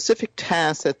have specific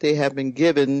tasks that they have been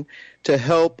given to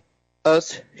help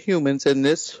us humans in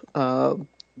this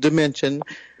dimension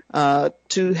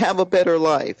to have a better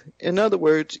life. In other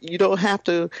words, you don't have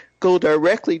to go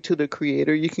directly to the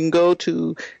Creator. You can go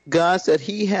to gods that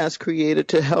He has created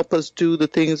to help us do the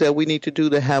things that we need to do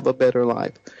to have a better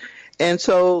life. And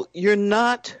so you're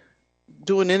not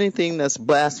doing anything that's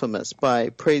blasphemous by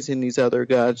praising these other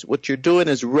gods. What you're doing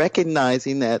is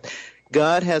recognizing that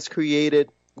God has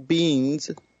created beings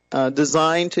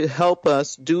designed to help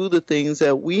us do the things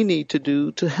that we need to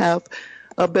do to have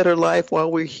a better life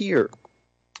while we're here.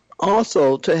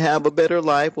 Also, to have a better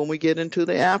life when we get into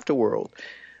the afterworld.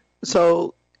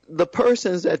 So the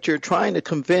persons that you're trying to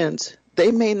convince,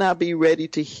 they may not be ready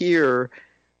to hear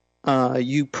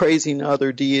you praising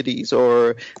other deities,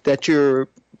 or that you're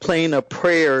playing a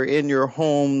prayer in your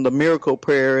home, the miracle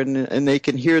prayer, and they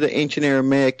can hear the ancient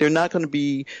Aramaic. They're not going to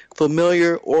be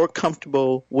familiar or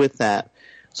comfortable with that.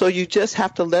 So you just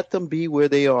have to let them be where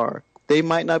they are. They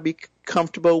might not be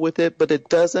comfortable with it, but it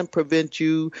doesn't prevent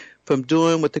you from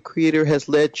doing what the Creator has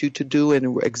led you to do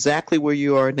and exactly where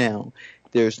you are now.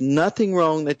 There's nothing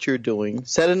wrong that you're doing.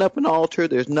 Setting up an altar,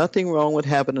 there's nothing wrong with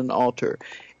having an altar.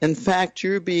 In fact,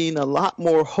 you're being a lot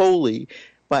more holy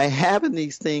by having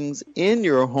these things in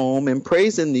your home and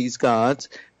praising these gods,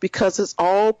 because it's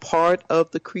all part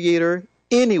of the Creator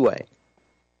anyway.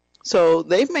 So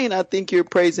they may not think you're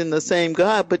praising the same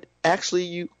God, but actually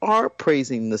you are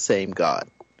praising the same God.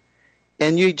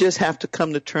 And you just have to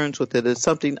come to terms with it. It's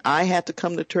something I had to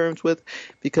come to terms with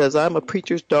because I'm a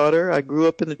preacher's daughter. I grew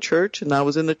up in the church, and I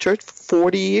was in the church for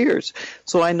 40 years.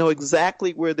 So I know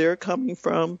exactly where they're coming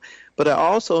from. But I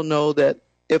also know that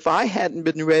if I hadn't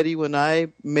been ready when I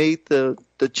made the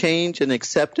change and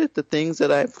accepted the things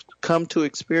that I've come to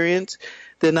experience,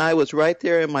 then I was right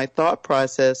there in my thought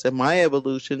process and my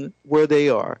evolution where they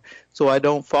are. So I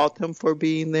don't fault them for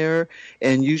being there,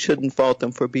 and you shouldn't fault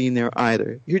them for being there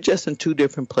either. You're just in two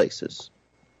different places.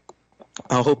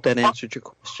 I hope that answered your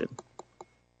question.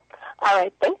 All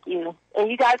right, thank you. And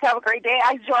you guys have a great day.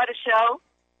 I enjoy the show.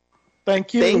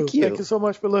 Thank you. Thank you. Thank you so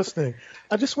much for listening.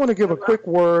 I just want to give a quick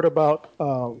word about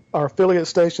our affiliate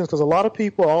stations, because a lot of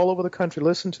people all over the country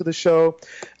listen to the show,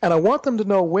 and I want them to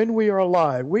know when we are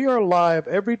live. We are live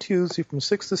every Tuesday from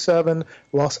 6 to 7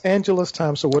 Los Angeles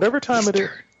time. So whatever time it is,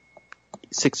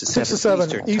 6 to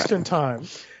 7 Eastern time.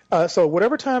 So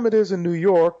whatever time it is in New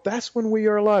York, that's when we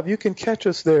are live. You can catch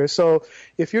us there. So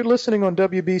if you're listening on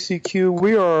WBCQ,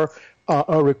 we are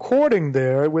a recording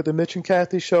there with the Mitch and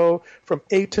Kathy Show from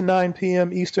 8 to 9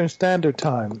 p.m. Eastern Standard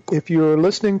Time. If you're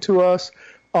listening to us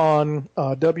on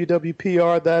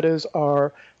WWPR, that is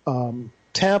our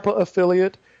Tampa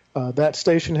affiliate. That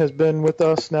station has been with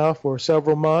us now for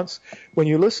several months. When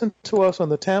you listen to us on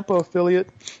the Tampa affiliate,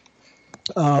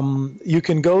 you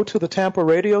can go to the Tampa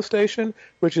radio station,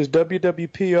 which is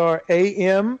WWPR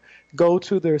AM, go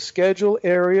to their schedule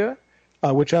area,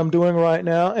 which I'm doing right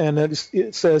now, and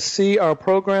it says see our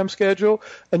program schedule,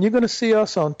 and you're going to see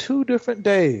us on 2 different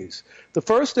days. The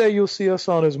first day you'll see us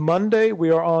on is Monday.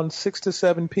 We are on 6 to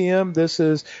 7 p.m. This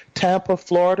is Tampa,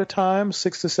 Florida time,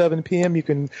 6 to 7 p.m. You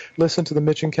can listen to the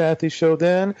Mitch and Kathy Show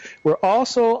then. We're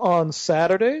also on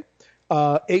Saturday,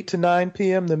 8 to 9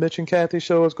 p.m. The Mitch and Kathy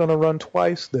Show is going to run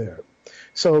twice there.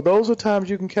 So those are times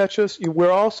you can catch us.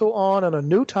 We're also on a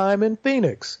new time in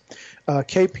Phoenix,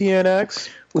 KPNX.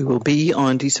 We will be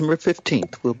on December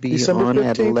 15th. We'll be December on 15th,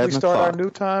 at 11 we start o'clock. our new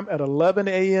time at 11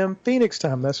 a.m. Phoenix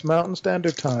time. That's Mountain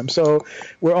Standard Time. So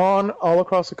we're on all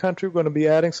across the country. We're going to be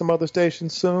adding some other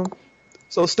stations soon.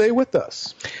 So stay with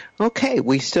us. Okay,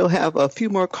 we still have a few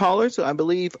more callers. I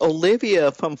believe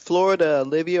Olivia from Florida.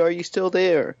 Olivia, are you still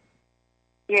there?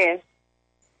 Yes.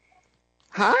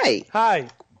 Hi. Hi.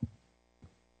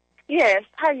 Yes.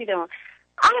 How you doing?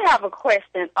 I have a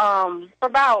question. For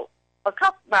about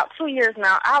 2 years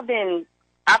now, I've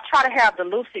tried to have the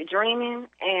lucid dreaming,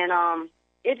 and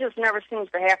it just never seems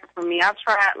to happen for me. I've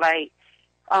tried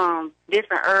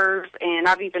different herbs, and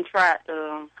I've even tried.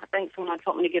 I think someone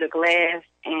told me to get a glass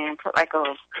and put like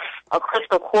a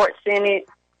crystal quartz in it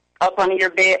up under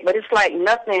your bed, but it's like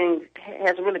nothing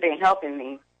has really been helping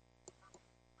me.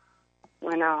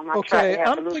 When I tried to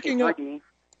have the lucid dreaming.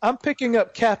 I'm picking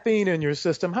up caffeine in your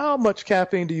system. How much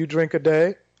caffeine do you drink a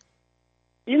day?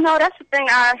 You know, that's the thing.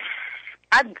 I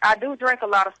do drink a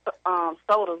lot of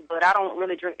sodas, but I don't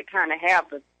really drink the kind that have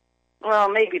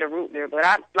maybe the root beer, but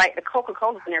I like the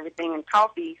Coca-Colas and everything and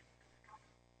coffee.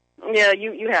 Yeah,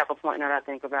 you have a point now that I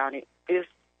think about it.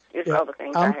 It's other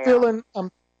things I'm I have.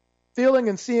 I'm feeling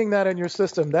and seeing that in your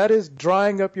system. That is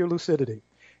drying up your lucidity.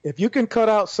 If you can cut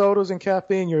out sodas and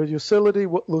caffeine, your lucidity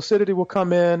will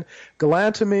come in.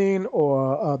 Galantamine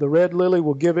or the red lily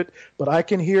will give it, but I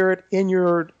can hear it in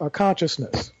your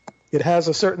consciousness. It has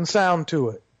a certain sound to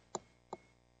it.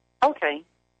 Okay.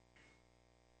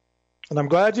 And I'm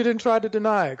glad you didn't try to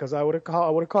deny it, because I would have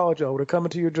called you. I would have come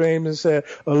into your dreams and said,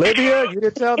 Olivia, you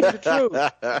didn't tell me the truth.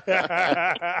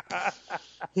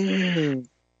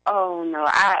 Oh no,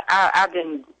 I've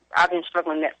been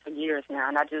struggling with that for years now,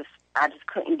 and I just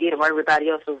couldn't get it where everybody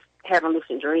else was having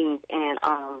lucid dreams, and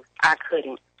I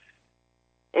couldn't.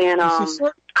 And I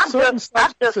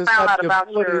just found out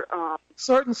about your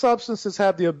certain substances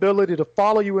have the ability to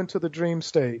follow you into the dream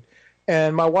state.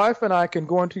 And my wife and I can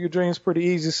go into your dreams pretty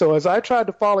easy. So as I tried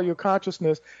to follow your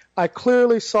consciousness, I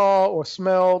clearly saw or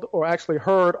smelled or actually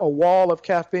heard a wall of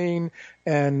caffeine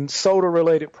and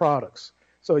soda-related products.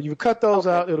 So you cut those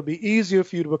out, it'll be easier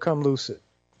for you to become lucid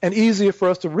and easier for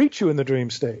us to reach you in the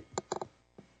dream state.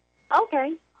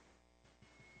 Okay.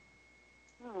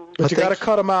 But you got to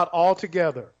cut them out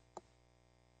altogether.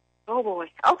 Oh boy.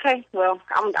 Okay. Well,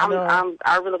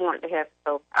 I really wanted to have it,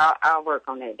 so I'll work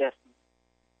on that definitely.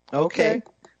 Okay.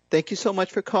 Thank you so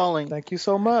much for calling. Thank you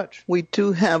so much. We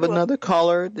do have another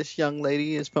caller. This young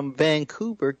lady is from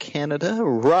Vancouver, Canada.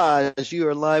 Raj, you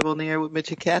are live on the air with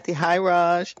Mitch and Kathy. Hi,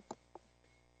 Raj.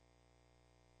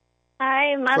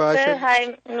 Hi, Master. Raj,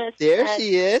 hi, Miss. There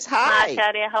she is. Hi.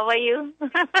 Acharya, how are you?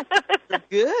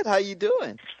 Good. How you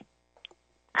doing?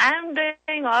 I'm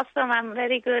doing awesome. I'm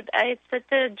very good. It's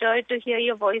such a joy to hear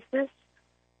your voices.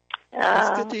 It's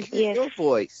good to hear your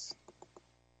voice.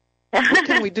 What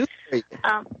can we do for you?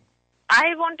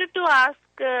 I wanted to ask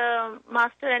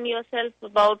Master and yourself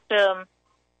about,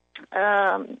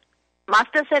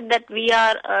 Master said that we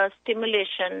are a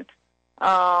stimulation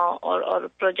or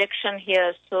projection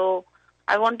here. So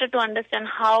I wanted to understand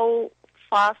how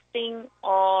fasting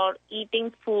or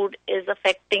eating food is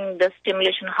affecting the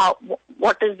stimulation.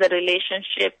 What is the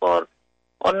relationship or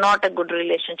not a good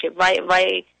relationship?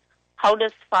 How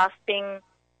does fasting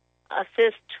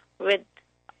assist with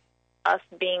us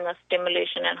being a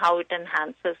stimulation and how it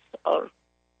enhances or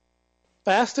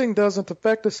Fasting doesn't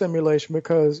affect the simulation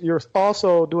because you're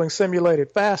also doing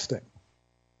simulated fasting.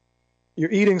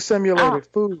 You're eating simulated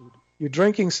food. You're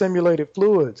drinking simulated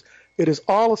fluids. It is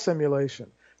all a simulation.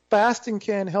 Fasting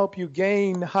can help you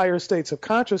gain higher states of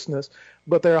consciousness,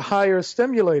 but they're higher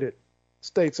stimulated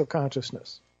states of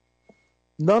consciousness.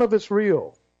 None of it's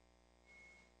real.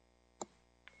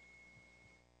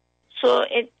 So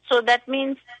that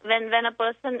means when a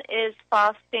person is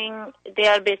fasting, they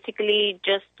are basically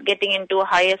just getting into a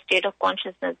higher state of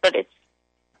consciousness, but it's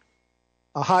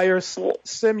a higher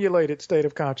simulated state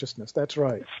of consciousness. That's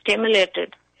right.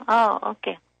 Stimulated. Oh,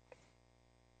 okay.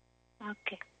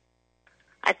 Okay.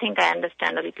 I think I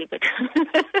understand a little bit.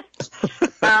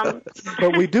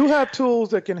 But we do have tools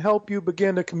that can help you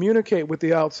begin to communicate with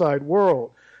the outside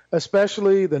world,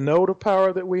 especially the node of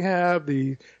power that we have,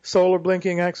 the solar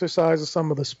blinking exercises,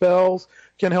 some of the spells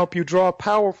can help you draw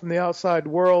power from the outside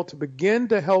world to begin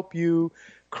to help you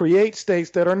create states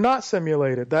that are not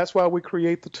simulated. That's why we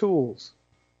create the tools.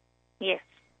 Yes.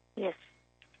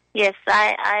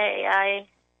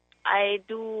 I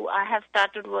do. I have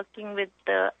started working with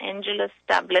the Angelus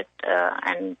tablet,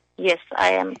 and yes,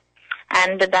 I am.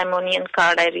 And the Daimonian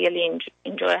card, I really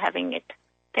enjoy having it.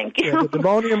 Thank you. Yeah, the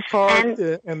Daimonian card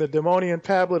and the Daimonian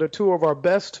tablet are two of our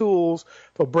best tools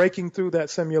for breaking through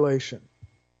that simulation.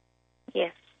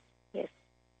 Yes.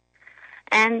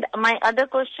 And my other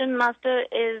question, Master,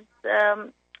 is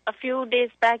a few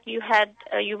days back you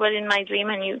were in my dream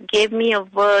and you gave me a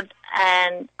word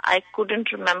and I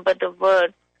couldn't remember the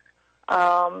word.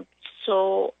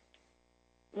 So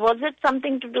was it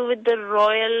something to do with the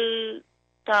Royal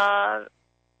Star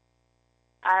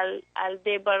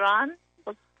Aldebaran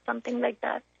or something like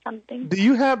that? Something. Do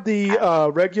you have the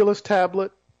Regulus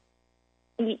tablet?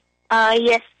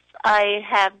 Yes, I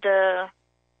have the.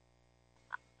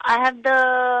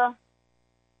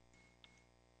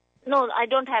 No, I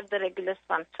don't have the Regulus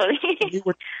one. Sorry. We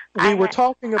were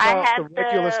talking about the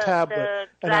Regulus tablet,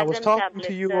 and I was talking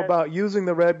to you about using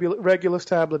the Regulus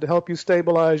tablet to help you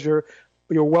stabilize your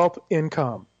wealth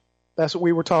income. That's what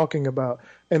we were talking about.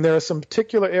 And there are some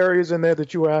particular areas in there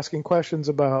that you were asking questions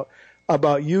about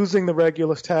using the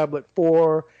Regulus tablet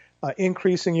for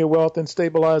increasing your wealth and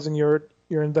stabilizing your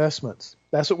investments.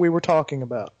 That's what we were talking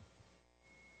about.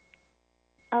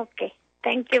 Okay.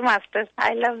 Thank you, Master.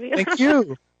 I love you. Thank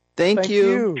you. Thank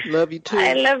you. Love you too.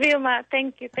 I love you, Ma.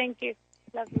 Thank you.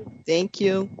 Love you. Thank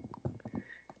you.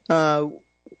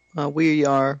 We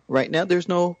are right now. There's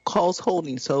no calls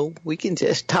holding, so we can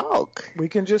just talk. We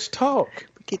can just talk.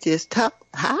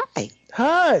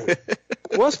 Hi.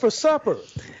 What's for supper?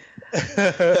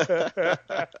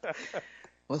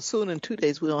 Well, soon in 2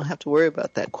 days we don't have to worry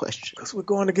about that question. Because we're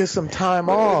going to get some time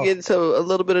off. We're getting a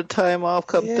little bit of time off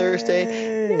come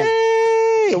Thursday. Yay!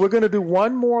 So we're going to do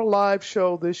one more live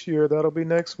show this year. That'll be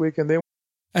next week, and then.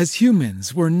 As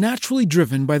humans, we're naturally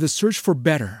driven by the search for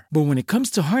better. But when it comes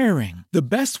to hiring, the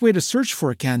best way to search for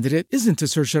a candidate isn't to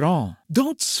search at all.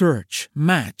 Don't search,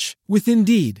 match with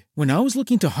Indeed. When I was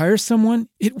looking to hire someone,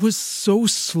 it was so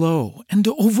slow and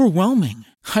overwhelming.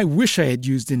 I wish I had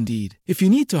used Indeed. If you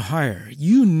need to hire,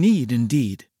 you need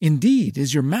Indeed. Indeed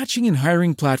is your matching and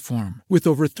hiring platform with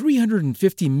over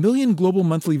 350 million global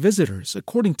monthly visitors,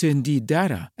 according to Indeed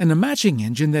data, and a matching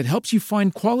engine that helps you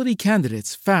find quality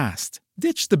candidates fast.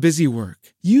 Ditch the busy work.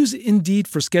 Use Indeed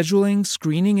for scheduling,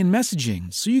 screening, and messaging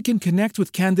so you can connect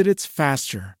with candidates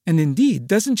faster. And Indeed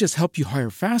doesn't just help you hire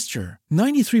faster.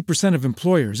 93% of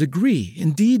employers agree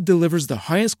Indeed delivers the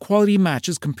highest quality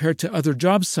matches compared to other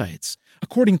job sites,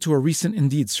 according to a recent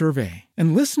Indeed survey.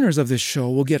 And listeners of this show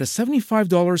will get a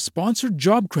 $75 sponsored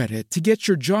job credit to get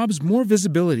your jobs more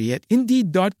visibility at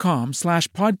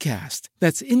Indeed.com/podcast.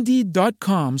 That's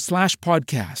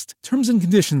Indeed.com/podcast. Terms and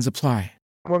conditions apply.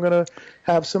 We're going to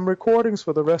have some recordings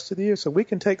for the rest of the year so we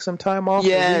can take some time off to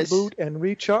reboot and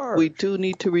recharge. We do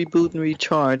need to reboot and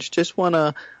recharge. Just want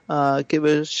to give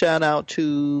a shout out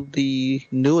to the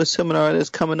newest seminar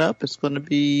that's coming up. It's going to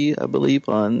be, I believe,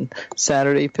 on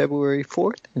Saturday, February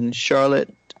 4th in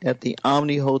Charlotte at the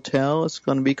Omni Hotel. It's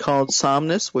going to be called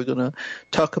Somnus. We're going to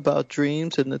talk about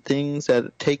dreams and the things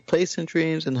that take place in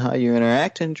dreams and how you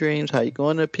interact in dreams, how you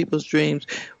go into people's dreams.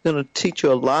 We're going to teach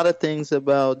you a lot of things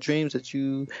about dreams that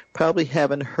you probably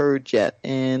haven't heard yet.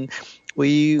 And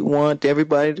we want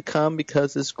everybody to come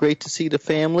because it's great to see the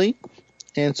family.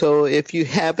 And so if you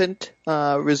haven't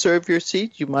reserved your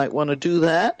seat, you might want to do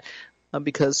that.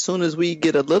 Because as soon as we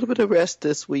get a little bit of rest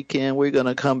this weekend, we're going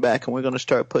to come back and we're going to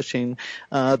start pushing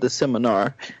the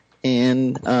seminar.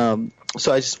 And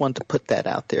so I just wanted to put that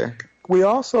out there. We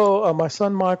also, my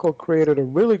son Michael created a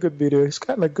really good video. He's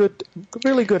gotten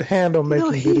really good hand on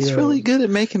making videos. He's really good at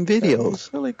making videos. He's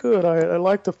really good. I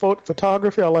like the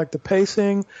photography. I like the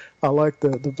pacing. I like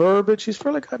the verbiage. He's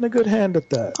really gotten a good hand at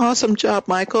that. Awesome job,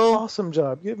 Michael. Awesome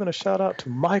job. Giving a shout out to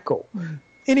Michael.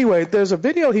 Anyway, there's a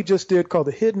video he just did called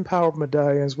The Hidden Power of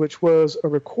Medallions, which was a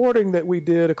recording that we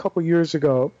did a couple years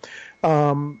ago.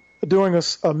 During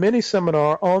a mini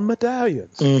seminar on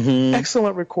medallions.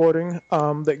 Excellent recording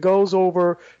that goes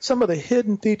over some of the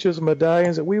hidden features of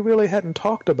medallions that we really hadn't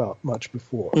talked about much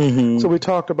before. So we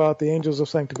talked about the Angels of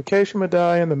Sanctification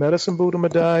medallion, the Medicine Buddha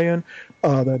medallion,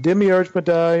 the Demiurge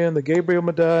medallion, the Gabriel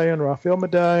medallion, Raphael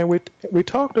medallion. We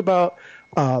talked about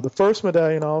the first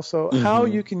medallion also, how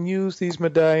you can use these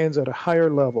medallions at a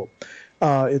higher level.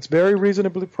 It's very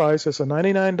reasonably priced. It's a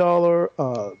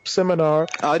 $99 seminar.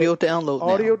 Audio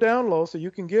download, so you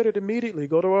can get it immediately.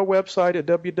 Go to our website at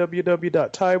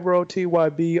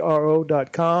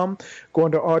www.tybro.com. Go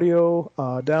into audio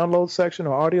download section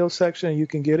or audio section, and you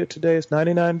can get it today. It's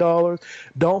 $99.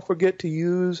 Don't forget to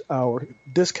use our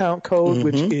discount code,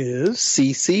 which is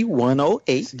CC108.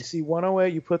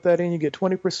 CC108. You put that in, you get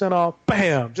 20% off.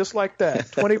 Bam! Just like that.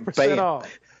 20%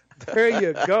 off. There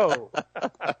you go.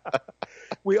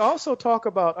 We also talk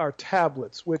about our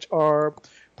tablets, which are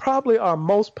probably our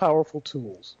most powerful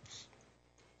tools.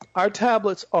 Our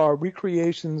tablets are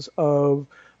recreations of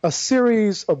a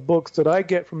series of books that I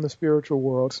get from the spiritual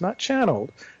world. It's not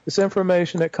channeled. It's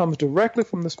information that comes directly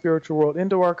from the spiritual world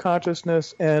into our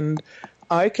consciousness, and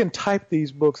I can type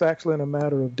these books actually in a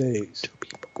matter of days.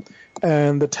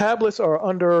 And the tablets are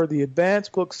under the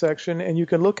advanced book section, and you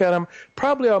can look at them.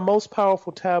 Probably our most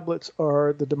powerful tablets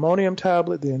are the Demonium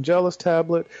tablet, the Angelus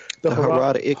tablet, the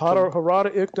Harada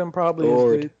Ictum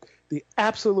probably is the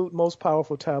absolute most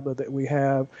powerful tablet that we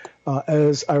have.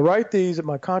 As I write these,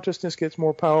 my consciousness gets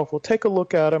more powerful. Take a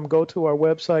look at them. Go to our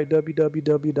website,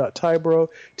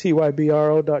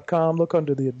 www.tybro.com. Look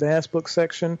under the advanced book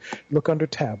section. Look under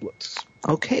tablets.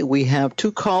 Okay, we have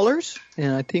 2 callers,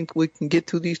 and I think we can get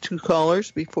through these 2 callers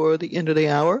before the end of the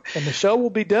hour. And the show will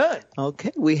be done.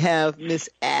 Okay, we have Miss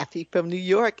Affy from New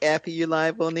York. Affy, you're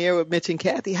live on the air with Mitch and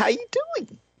Kathy. How you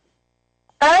doing?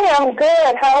 I am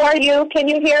good. How are you? Can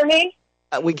you hear me?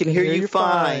 We can hear you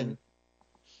fine.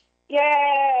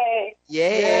 Yay!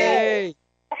 Yay!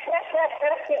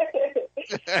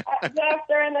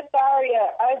 Dr.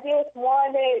 Anastasia, I just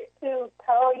wanted to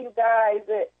tell you guys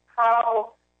that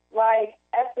how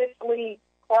ethically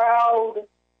proud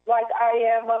I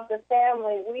am of the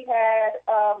family. We had,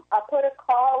 I put a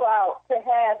call out to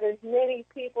have as many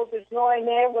people to join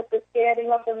in with the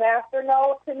scanning of the master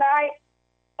node tonight.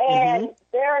 And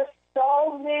there are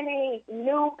so many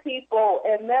new people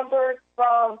and members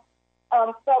from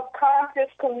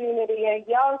subconscious community and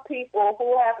young people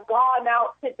who have gone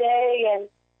out today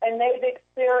and they've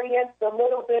experienced a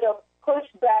little bit of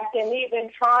pushback and even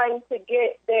trying to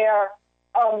get their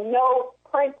notes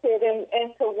printed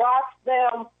and to watch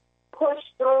them push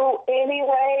through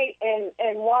anyway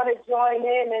and want to join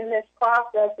in this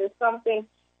process is something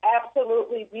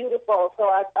absolutely beautiful. So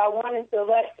I wanted to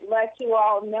let you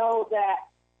all know that,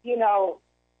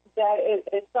 that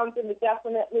it's something to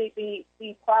definitely be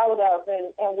proud of,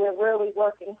 and we're really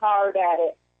working hard at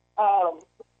it. And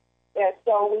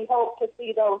so we hope to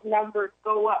see those numbers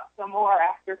go up some more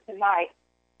after tonight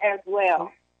as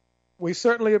well. We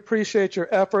certainly appreciate your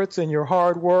efforts and your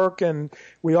hard work, and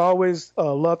we always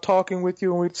love talking with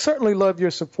you, and we certainly love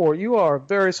your support. You are a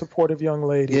very supportive young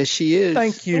lady. Yes, she is.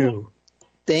 Thank you.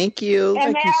 Thank you.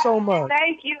 Thank you so much.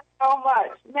 Thank you so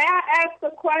much. May I ask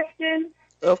a question?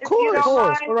 Of course. Of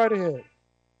course. Go right ahead.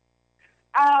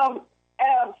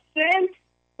 Since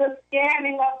the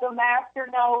scanning of the master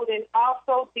node and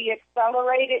also the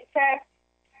accelerated test,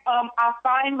 I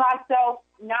find myself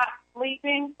not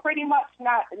sleeping, pretty much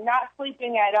not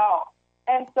sleeping at all.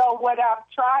 And so what I've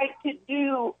tried to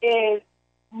do is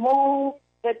move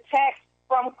the text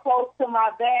from close to my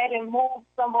bed and move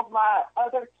some of my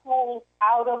other tools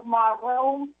out of my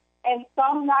room. And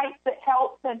some nights it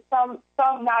helps and some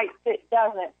nights it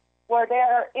doesn't. Were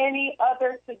there any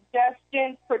other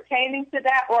suggestions pertaining to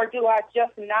that, or do I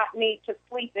just not need to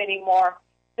sleep anymore?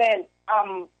 Then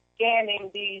I'm scanning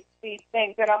these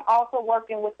things, and I'm also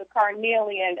working with the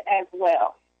carnelian as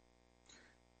well.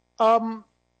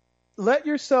 Let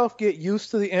yourself get used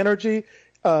to the energy.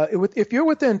 If you're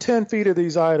within 10 feet of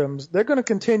these items, they're going to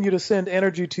continue to send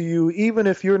energy to you, even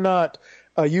if you're not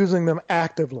using them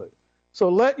actively. So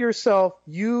let yourself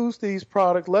use these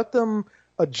products. Let them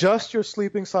adjust your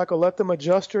sleeping cycle. Let them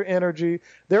adjust your energy.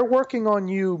 They're working on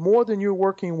you more than you're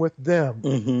working with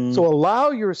them. So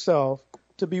allow yourself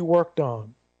to be worked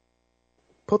on.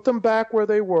 put them back where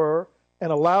they were,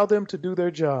 and allow them to do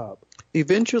their job.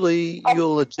 Eventually,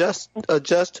 you'll adjust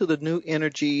to the new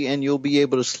energy, and you'll be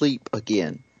able to sleep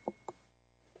again.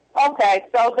 Okay,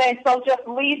 so just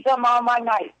leave them on my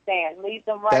nightstand. Leave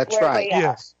them right That's where right. they are.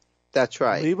 Yes. That's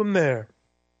right. Leave them there.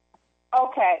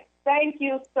 Okay. Thank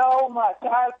you so much.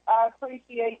 I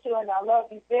appreciate you, and I love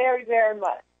you very, very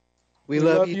much. We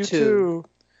love you too.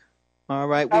 All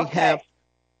right. We have.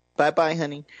 Bye-bye,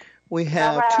 honey. We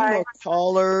have two more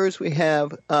callers. We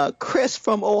have Chris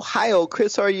from Ohio.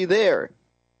 Chris, are you there?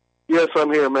 Yes,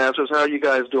 I'm here, Masters. How are you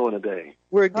guys doing today?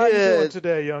 We're good. How you doing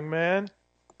today, young man?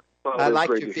 Oh, I like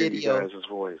great your to hear video. you guys'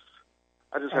 voice.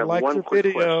 I just I have like one your quick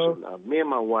video. question. Me and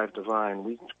my wife, Divine,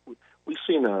 we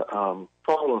seen a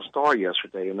fallen star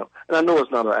yesterday, and I know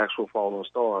it's not an actual fallen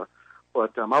star,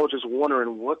 but I was just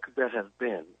wondering what could that have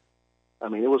been. I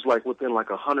mean, it was like within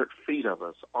like 100 feet of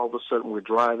us. All of a sudden, we're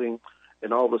driving,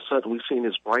 and all of a sudden, we seen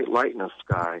this bright light in the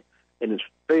sky, and it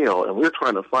fell, and we're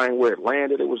trying to find where it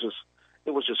landed. It was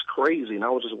just crazy, and I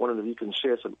was just wondering if you can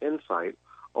share some insight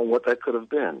on what that could have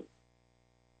been.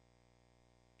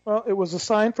 Well, it was a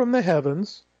sign from the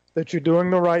heavens that you're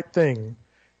doing the right thing.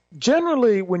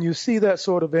 Generally, when you see that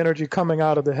sort of energy coming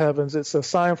out of the heavens, it's a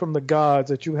sign from the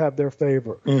gods that you have their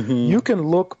favor. Mm-hmm. You can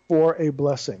look for a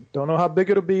blessing. Don't know how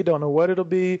big it'll be, don't know what it'll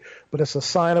be, but it's a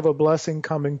sign of a blessing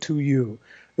coming to you.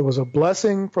 It was a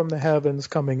blessing from the heavens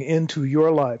coming into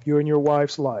your life, you and your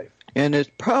wife's life. And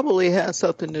it probably has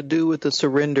something to do with the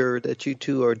surrender that you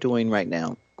two are doing right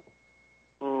now.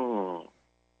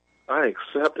 I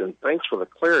accept, and thanks for the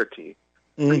clarity.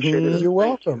 Appreciate it. You're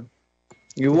welcome.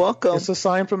 You're welcome. It's a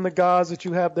sign from the gods that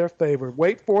you have their favor.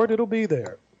 Wait for it, it'll be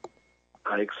there.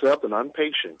 I accept, and I'm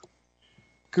patient.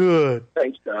 Good.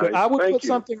 Thanks, guys. Good. I would Thank put you.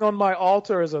 something on my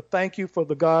altar as a thank you for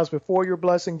the gods before your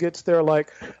blessing gets there, like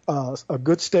a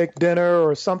good steak dinner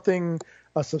or something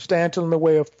substantial in the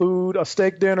way of food. A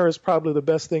steak dinner is probably the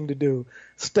best thing to do.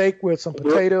 Steak with some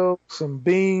potatoes, some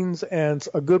beans, and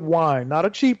a good wine. Not a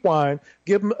cheap wine.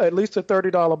 Give them at least a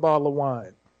 $30 bottle of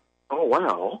wine. Oh,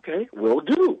 wow. Okay. Will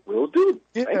do.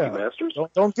 Yeah. Thank you, Masters.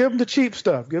 Don't give them the cheap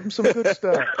stuff. Give them some good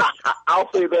stuff.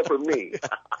 I'll save that for me.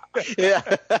 Yeah.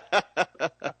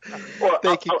 Well,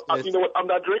 Thank you. You know what? I'm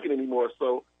not drinking anymore,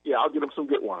 so, yeah, I'll get them some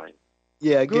good wine.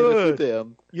 Yeah, give it Good. to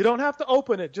them. You don't have to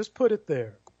open it. Just put it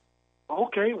there.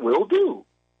 Okay, will do.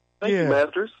 Thank you,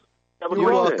 Masters. Have a You're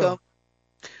great day. welcome.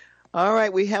 All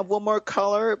right, we have one more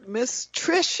caller, Miss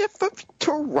Tricia from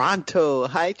Toronto.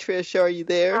 Hi, Tricia, are you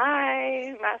there?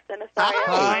 Hi, Master Nasaria.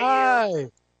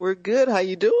 Hi. We're good. How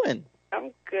you doing?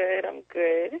 I'm good.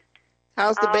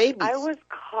 How's the baby? I was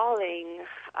calling.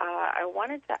 I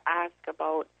wanted to ask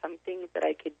about some things that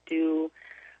I could do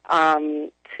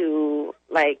to,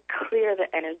 like, clear the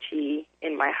energy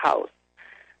in my house.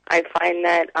 I find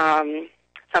that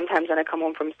sometimes when I come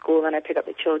home from school and I pick up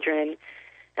the children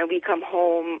and we come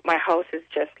home, my house is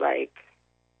just like,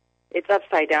 it's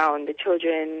upside down. The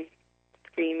children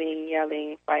screaming,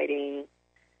 yelling, fighting,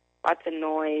 lots of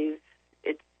noise.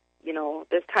 It's, you know,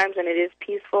 there's times when it is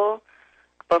peaceful,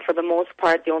 but for the most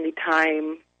part, the only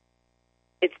time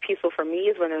it's peaceful for me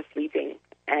is when they're sleeping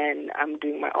and I'm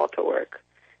doing my altar work.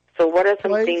 So what are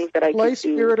some things that I could do? Play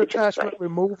spirit attachment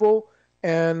removal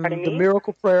and the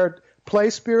miracle prayer. Play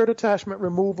spirit attachment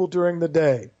removal during the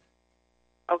day.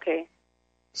 Okay.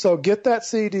 So get that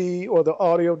CD or the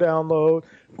audio download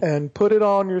and put it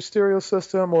on your stereo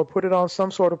system or put it on some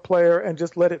sort of player and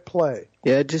just let it play.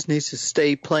 Yeah, it just needs to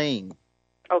stay playing.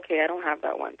 Okay, I don't have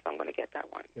that one, so I'm going to get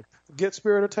that one. Get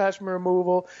spirit attachment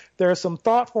removal. There are some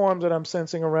thought forms that I'm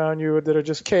sensing around you that are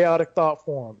just chaotic thought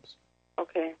forms.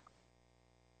 Okay.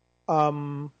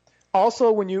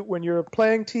 Also, when you're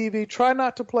playing TV, try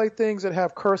not to play things that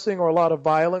have cursing or a lot of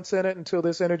violence in it until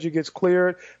this energy gets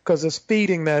cleared, because it's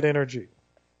feeding that energy.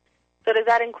 So does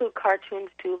that include cartoons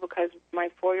too? Because my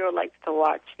 4-year-old likes to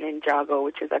watch Ninjago,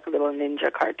 which is like a little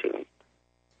ninja cartoon.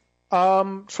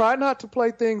 Try not to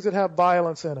play things that have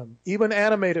violence in them. Even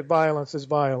animated violence is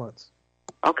violence.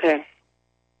 Okay.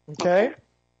 Okay?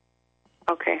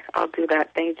 Okay, I'll do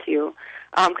that. Thank you.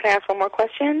 Can I ask one more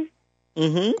question?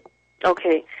 Mm-hmm.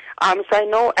 Okay. So I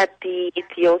know at the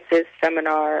Theosis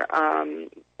seminar,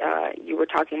 you were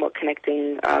talking about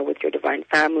connecting with your divine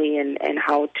family and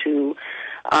how to,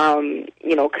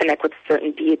 connect with a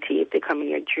certain deity if they come in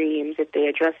your dreams, if they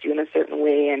address you in a certain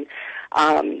way. And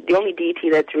the only deity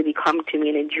that's really come to me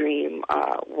in a dream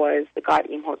was the god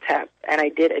Imhotep, and I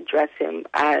did address him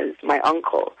as my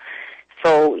uncle.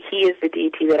 So he is the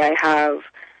deity that I have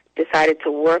decided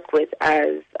to work with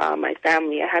as my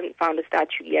family. I haven't found a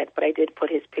statue yet, but I did put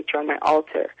his picture on my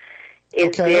altar.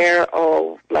 Is there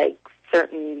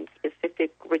certain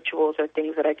specific rituals or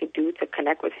things that I could do to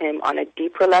connect with him on a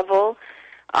deeper level,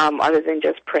 other than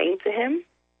just praying to him?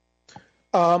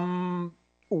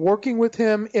 Working with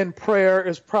him in prayer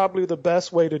is probably the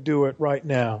best way to do it right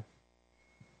now.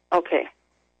 Okay.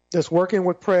 Just working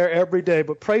with prayer every day,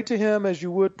 but pray to him as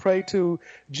you would pray to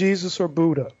Jesus or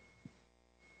Buddha.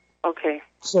 Okay.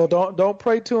 So don't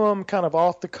pray to him kind of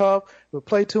off the cuff, but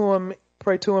pray to him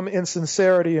in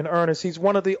sincerity and earnest. He's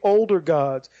one of the older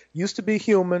gods. Used to be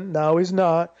human, now he's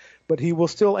not, but he will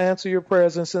still answer your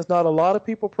prayers. And since not a lot of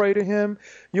people pray to him,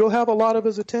 you'll have a lot of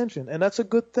his attention, and that's a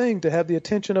good thing, to have the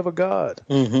attention of a god.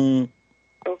 Mm-hmm.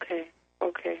 Okay,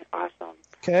 awesome.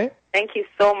 Okay. Thank you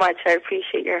so much. I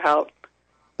appreciate your help.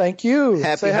 Thank you.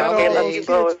 Happy holidays.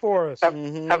 Kids for us. Have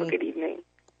a good evening.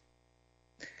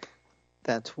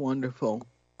 That's wonderful.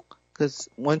 Because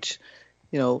once,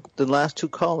 the last two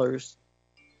callers,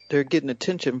 they're getting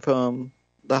attention from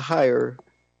the higher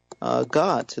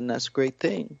gods, and that's a great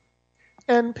thing.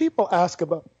 And people ask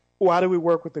about, why do we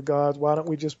work with the gods? Why don't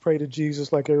we just pray to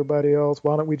Jesus like everybody else?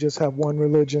 Why don't we just have one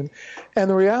religion? And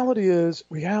the reality is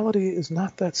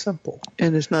not that simple.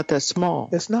 And it's not that small.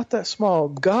 It's not that small.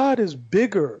 God is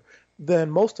bigger than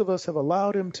most of us have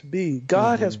allowed him to be.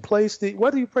 God has placed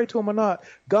whether you pray to him or not,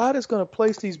 God is going to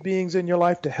place these beings in your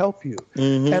life to help you.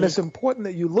 And it's important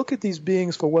that you look at these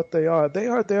beings for what they are. They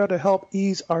are there to help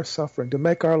ease our suffering, to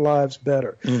make our lives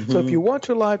better. So if you want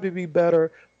your life to be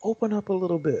better, open up a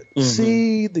little bit.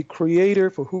 See the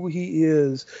Creator for who he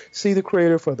is. See the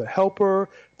Creator for the helper,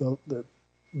 the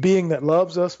being that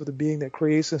loves us, for the being that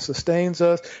creates and sustains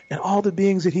us, and all the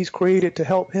beings that he's created to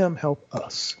help him help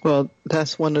us. Well,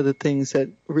 that's one of the things that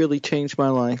really changed my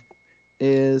life,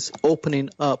 is opening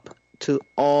up to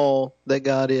all that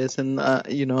God is. And,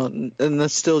 and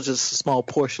that's still just a small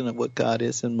portion of what God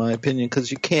is, in my opinion, because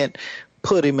you can't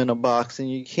put him in a box, and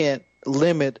you can't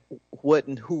limit what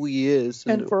and who he is.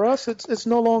 And for us, it's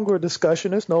no longer a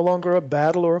discussion. It's no longer a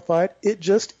battle or a fight. It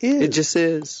just is. It just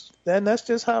is. And that's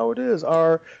just how it is.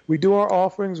 We do our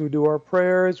offerings, we do our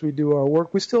prayers, we do our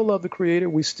work. We still love the Creator.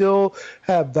 We still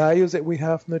have values that we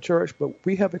have from the church, but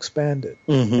we have expanded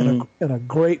in a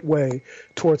great way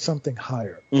towards something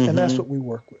higher. And that's what we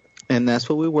work with. And that's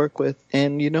what we work with.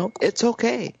 And, it's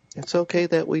okay. It's okay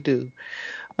that we do.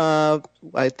 I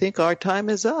think our time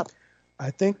is up. I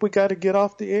think we got to get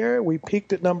off the air. We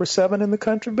peaked at number 7 in the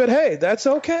country, but hey, that's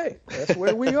okay. That's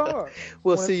where we are.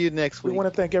 We'll see you next week. We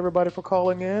want to thank everybody for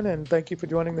calling in, and thank you for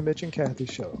joining the Mitch and Kathy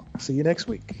Show. See you next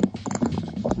week.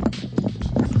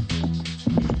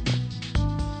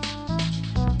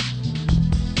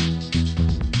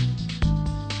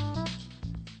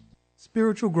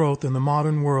 Spiritual growth in the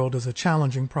modern world is a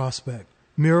challenging prospect.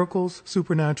 Miracles,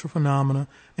 supernatural phenomena,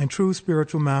 and true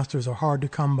spiritual masters are hard to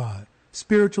come by.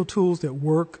 Spiritual tools that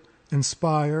work,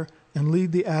 inspire, and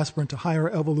lead the aspirant to higher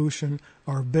evolution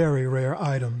are very rare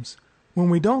items. When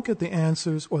we don't get the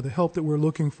answers or the help that we're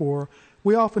looking for,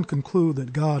 we often conclude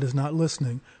that God is not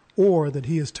listening or that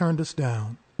he has turned us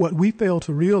down. What we fail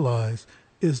to realize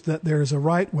is that there is a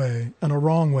right way and a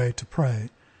wrong way to pray.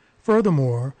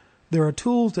 Furthermore, there are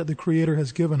tools that the Creator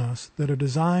has given us that are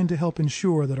designed to help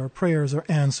ensure that our prayers are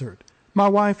answered. My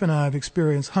wife and I have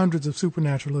experienced hundreds of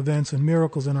supernatural events and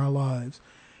miracles in our lives.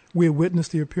 We have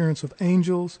witnessed the appearance of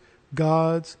angels,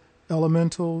 gods,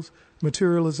 elementals,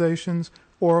 materializations,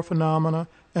 aura phenomena,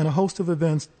 and a host of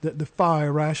events that defy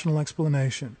rational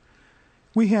explanation.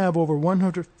 We have over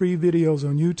 100 free videos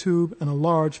on YouTube and a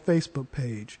large Facebook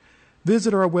page.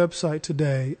 Visit our website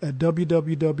today at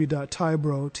www.tybro.com.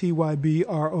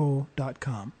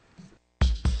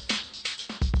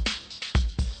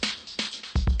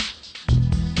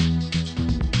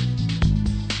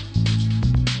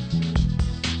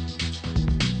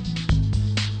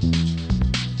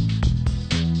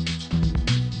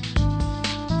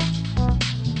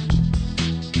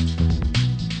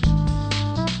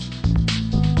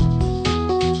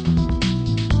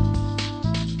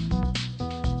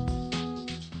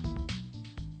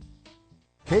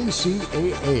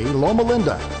 KCAA Loma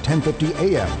Linda, 1050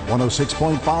 AM,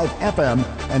 106.5 FM,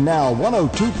 and now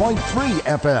 102.3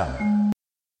 FM.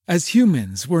 As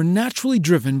humans, we're naturally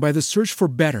driven by the search for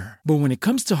better. But when it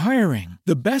comes to hiring,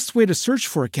 the best way to search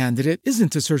for a candidate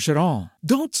isn't to search at all.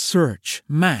 Don't search,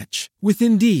 match with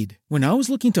Indeed. When I was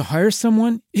looking to hire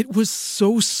someone, it was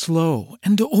so slow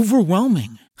and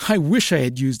overwhelming. I wish I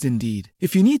had used Indeed.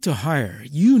 If you need to hire,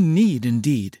 you need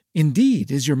Indeed.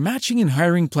 Indeed is your matching and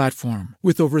hiring platform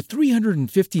with over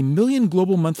 350 million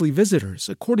global monthly visitors,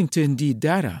 according to Indeed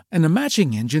data, and a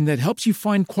matching engine that helps you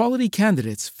find quality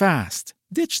candidates fast.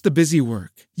 Ditch the busy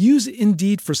work. Use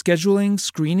Indeed for scheduling,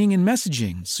 screening, and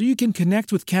messaging so you can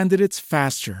connect with candidates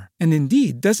faster. And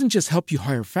Indeed doesn't just help you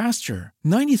hire faster.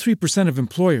 93% of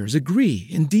employers agree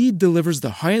Indeed delivers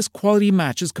the highest quality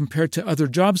matches compared to other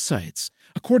job sites,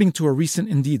 according to a recent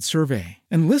Indeed survey.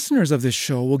 And listeners of this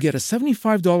show will get a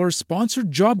 $75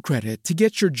 sponsored job credit to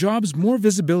get your jobs more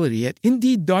visibility at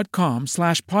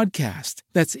Indeed.com/podcast.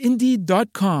 That's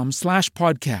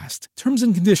Indeed.com/podcast. Terms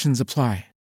and conditions apply.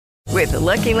 With the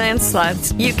Lucky Land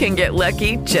Slots, you can get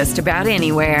lucky just about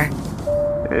anywhere.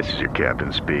 This is your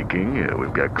captain speaking.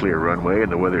 We've got clear runway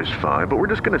and the weather's fine, but we're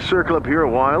just going to circle up here a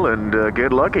while and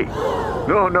get lucky.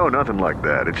 No, nothing like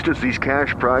that. It's just these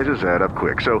cash prizes add up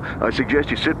quick. So I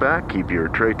suggest you sit back, keep your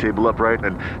tray table upright,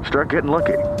 and start getting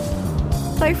lucky.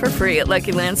 Play for free at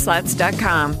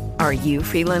LuckyLandSlots.com. Are you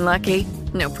feeling lucky?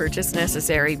 No purchase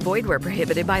necessary. Void where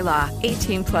prohibited by law.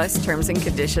 18+ terms and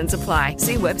conditions apply.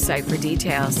 See website for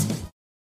details.